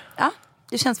frisyr. Ja,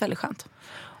 det känns väldigt skönt.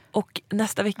 Och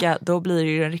nästa vecka, då blir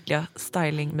det ju den riktiga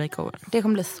styling-makeover. Det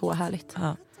kommer bli så härligt.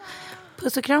 Ja.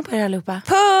 Puss och kram på er allihopa.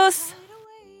 Puss!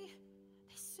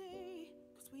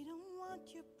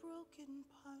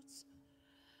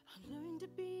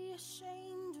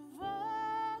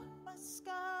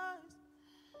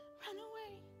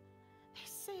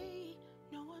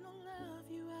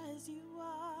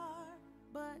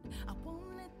 But I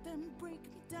won't let them break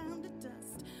me down to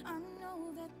dust. I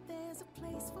know that there's a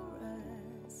place for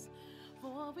us,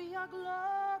 for we are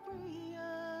glorious.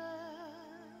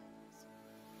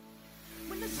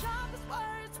 When the sharpest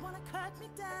words wanna cut me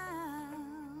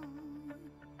down,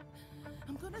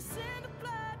 I'm gonna send the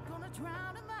blood, gonna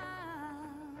drown them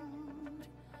out.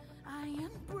 I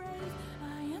am brave,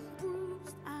 I am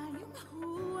bruised, I am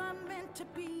who I'm meant to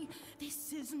be.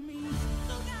 This is me.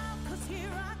 Look out, 'cause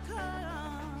here I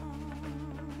come,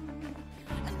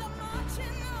 and I'm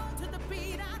marching on to the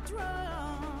beat I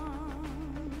drum.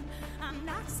 I'm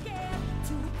not scared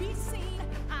to be seen,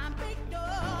 I make no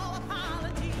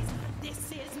apologies.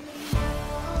 This is me.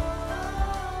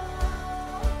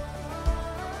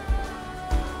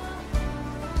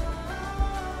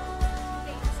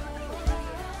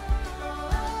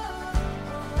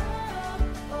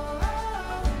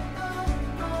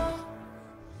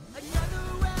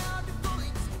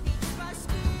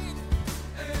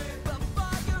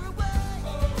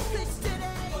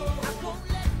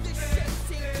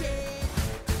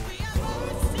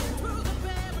 Through the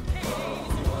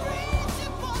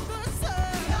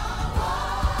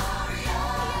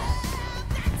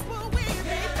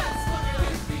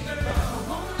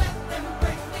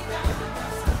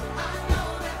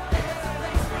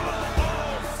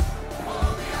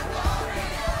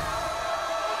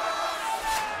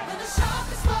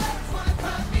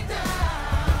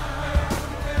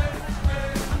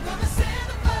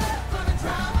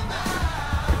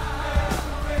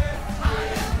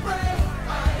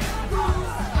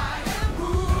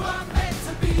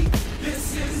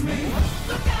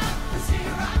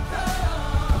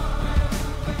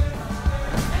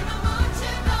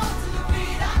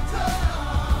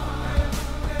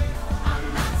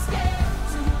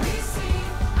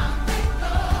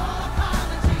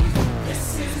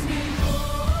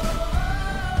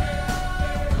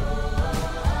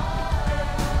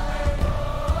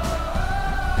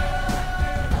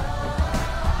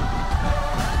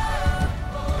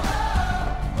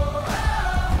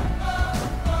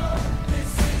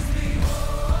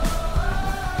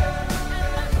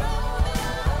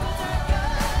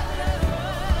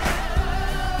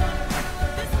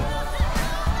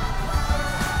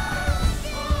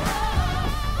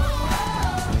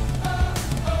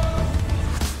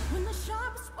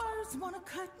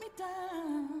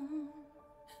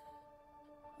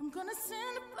gonna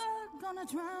send a flood, gonna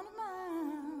drown a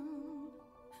mind.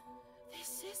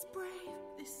 This is brave,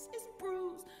 this is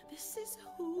bruised, this is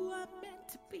who I'm meant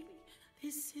to be.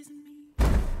 This is me.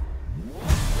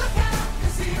 Look out,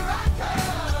 'cause here I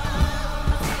come.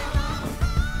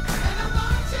 And I'm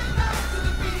marching up to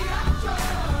the beat I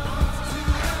drum. To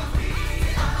the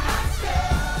beat I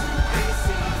step. To be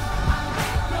seen, I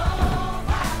make no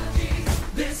apologies.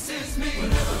 This is me.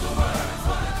 Whenever the words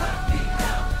wanna cut me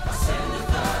down, I send a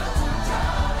thought to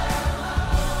drown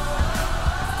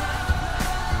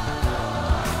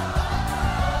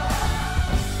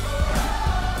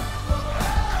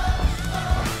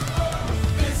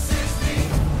This is me.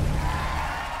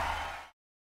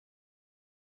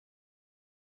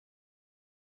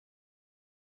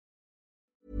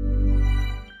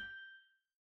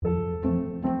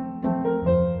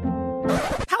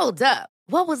 Hold up.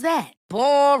 What was that?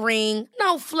 Boring.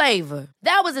 No flavor.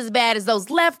 That was as bad as those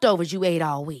leftovers you ate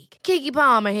all week. Keke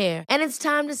Palmer here, and it's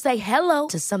time to say hello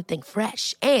to something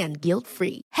fresh and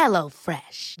guilt-free. Hello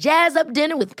Fresh. Jazz up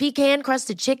dinner with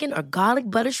pecan-crusted chicken or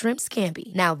garlic butter shrimp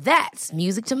scampi. Now that's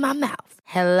music to my mouth.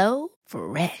 Hello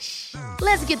Fresh.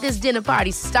 Let's get this dinner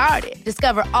party started.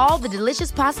 Discover all the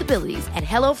delicious possibilities at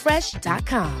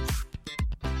hellofresh.com.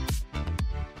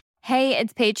 Hey,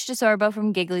 it's Paige DeSorbo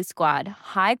from Giggly Squad.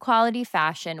 High quality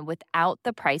fashion without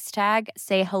the price tag.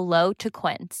 Say hello to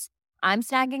Quince. I'm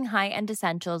snagging high-end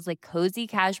essentials like cozy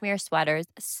cashmere sweaters,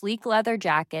 sleek leather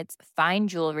jackets, fine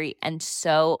jewelry, and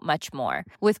so much more.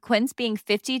 With Quince being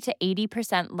 50 to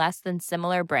 80% less than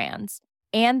similar brands.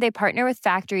 And they partner with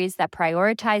factories that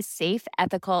prioritize safe,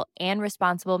 ethical, and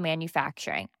responsible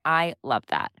manufacturing. I love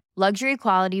that. Luxury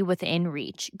quality within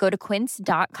reach. Go to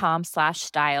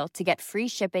quince.com/style to get free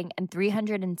shipping and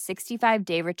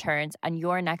 365-day returns on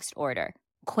your next order.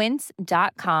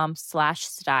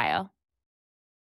 Quince.com/style.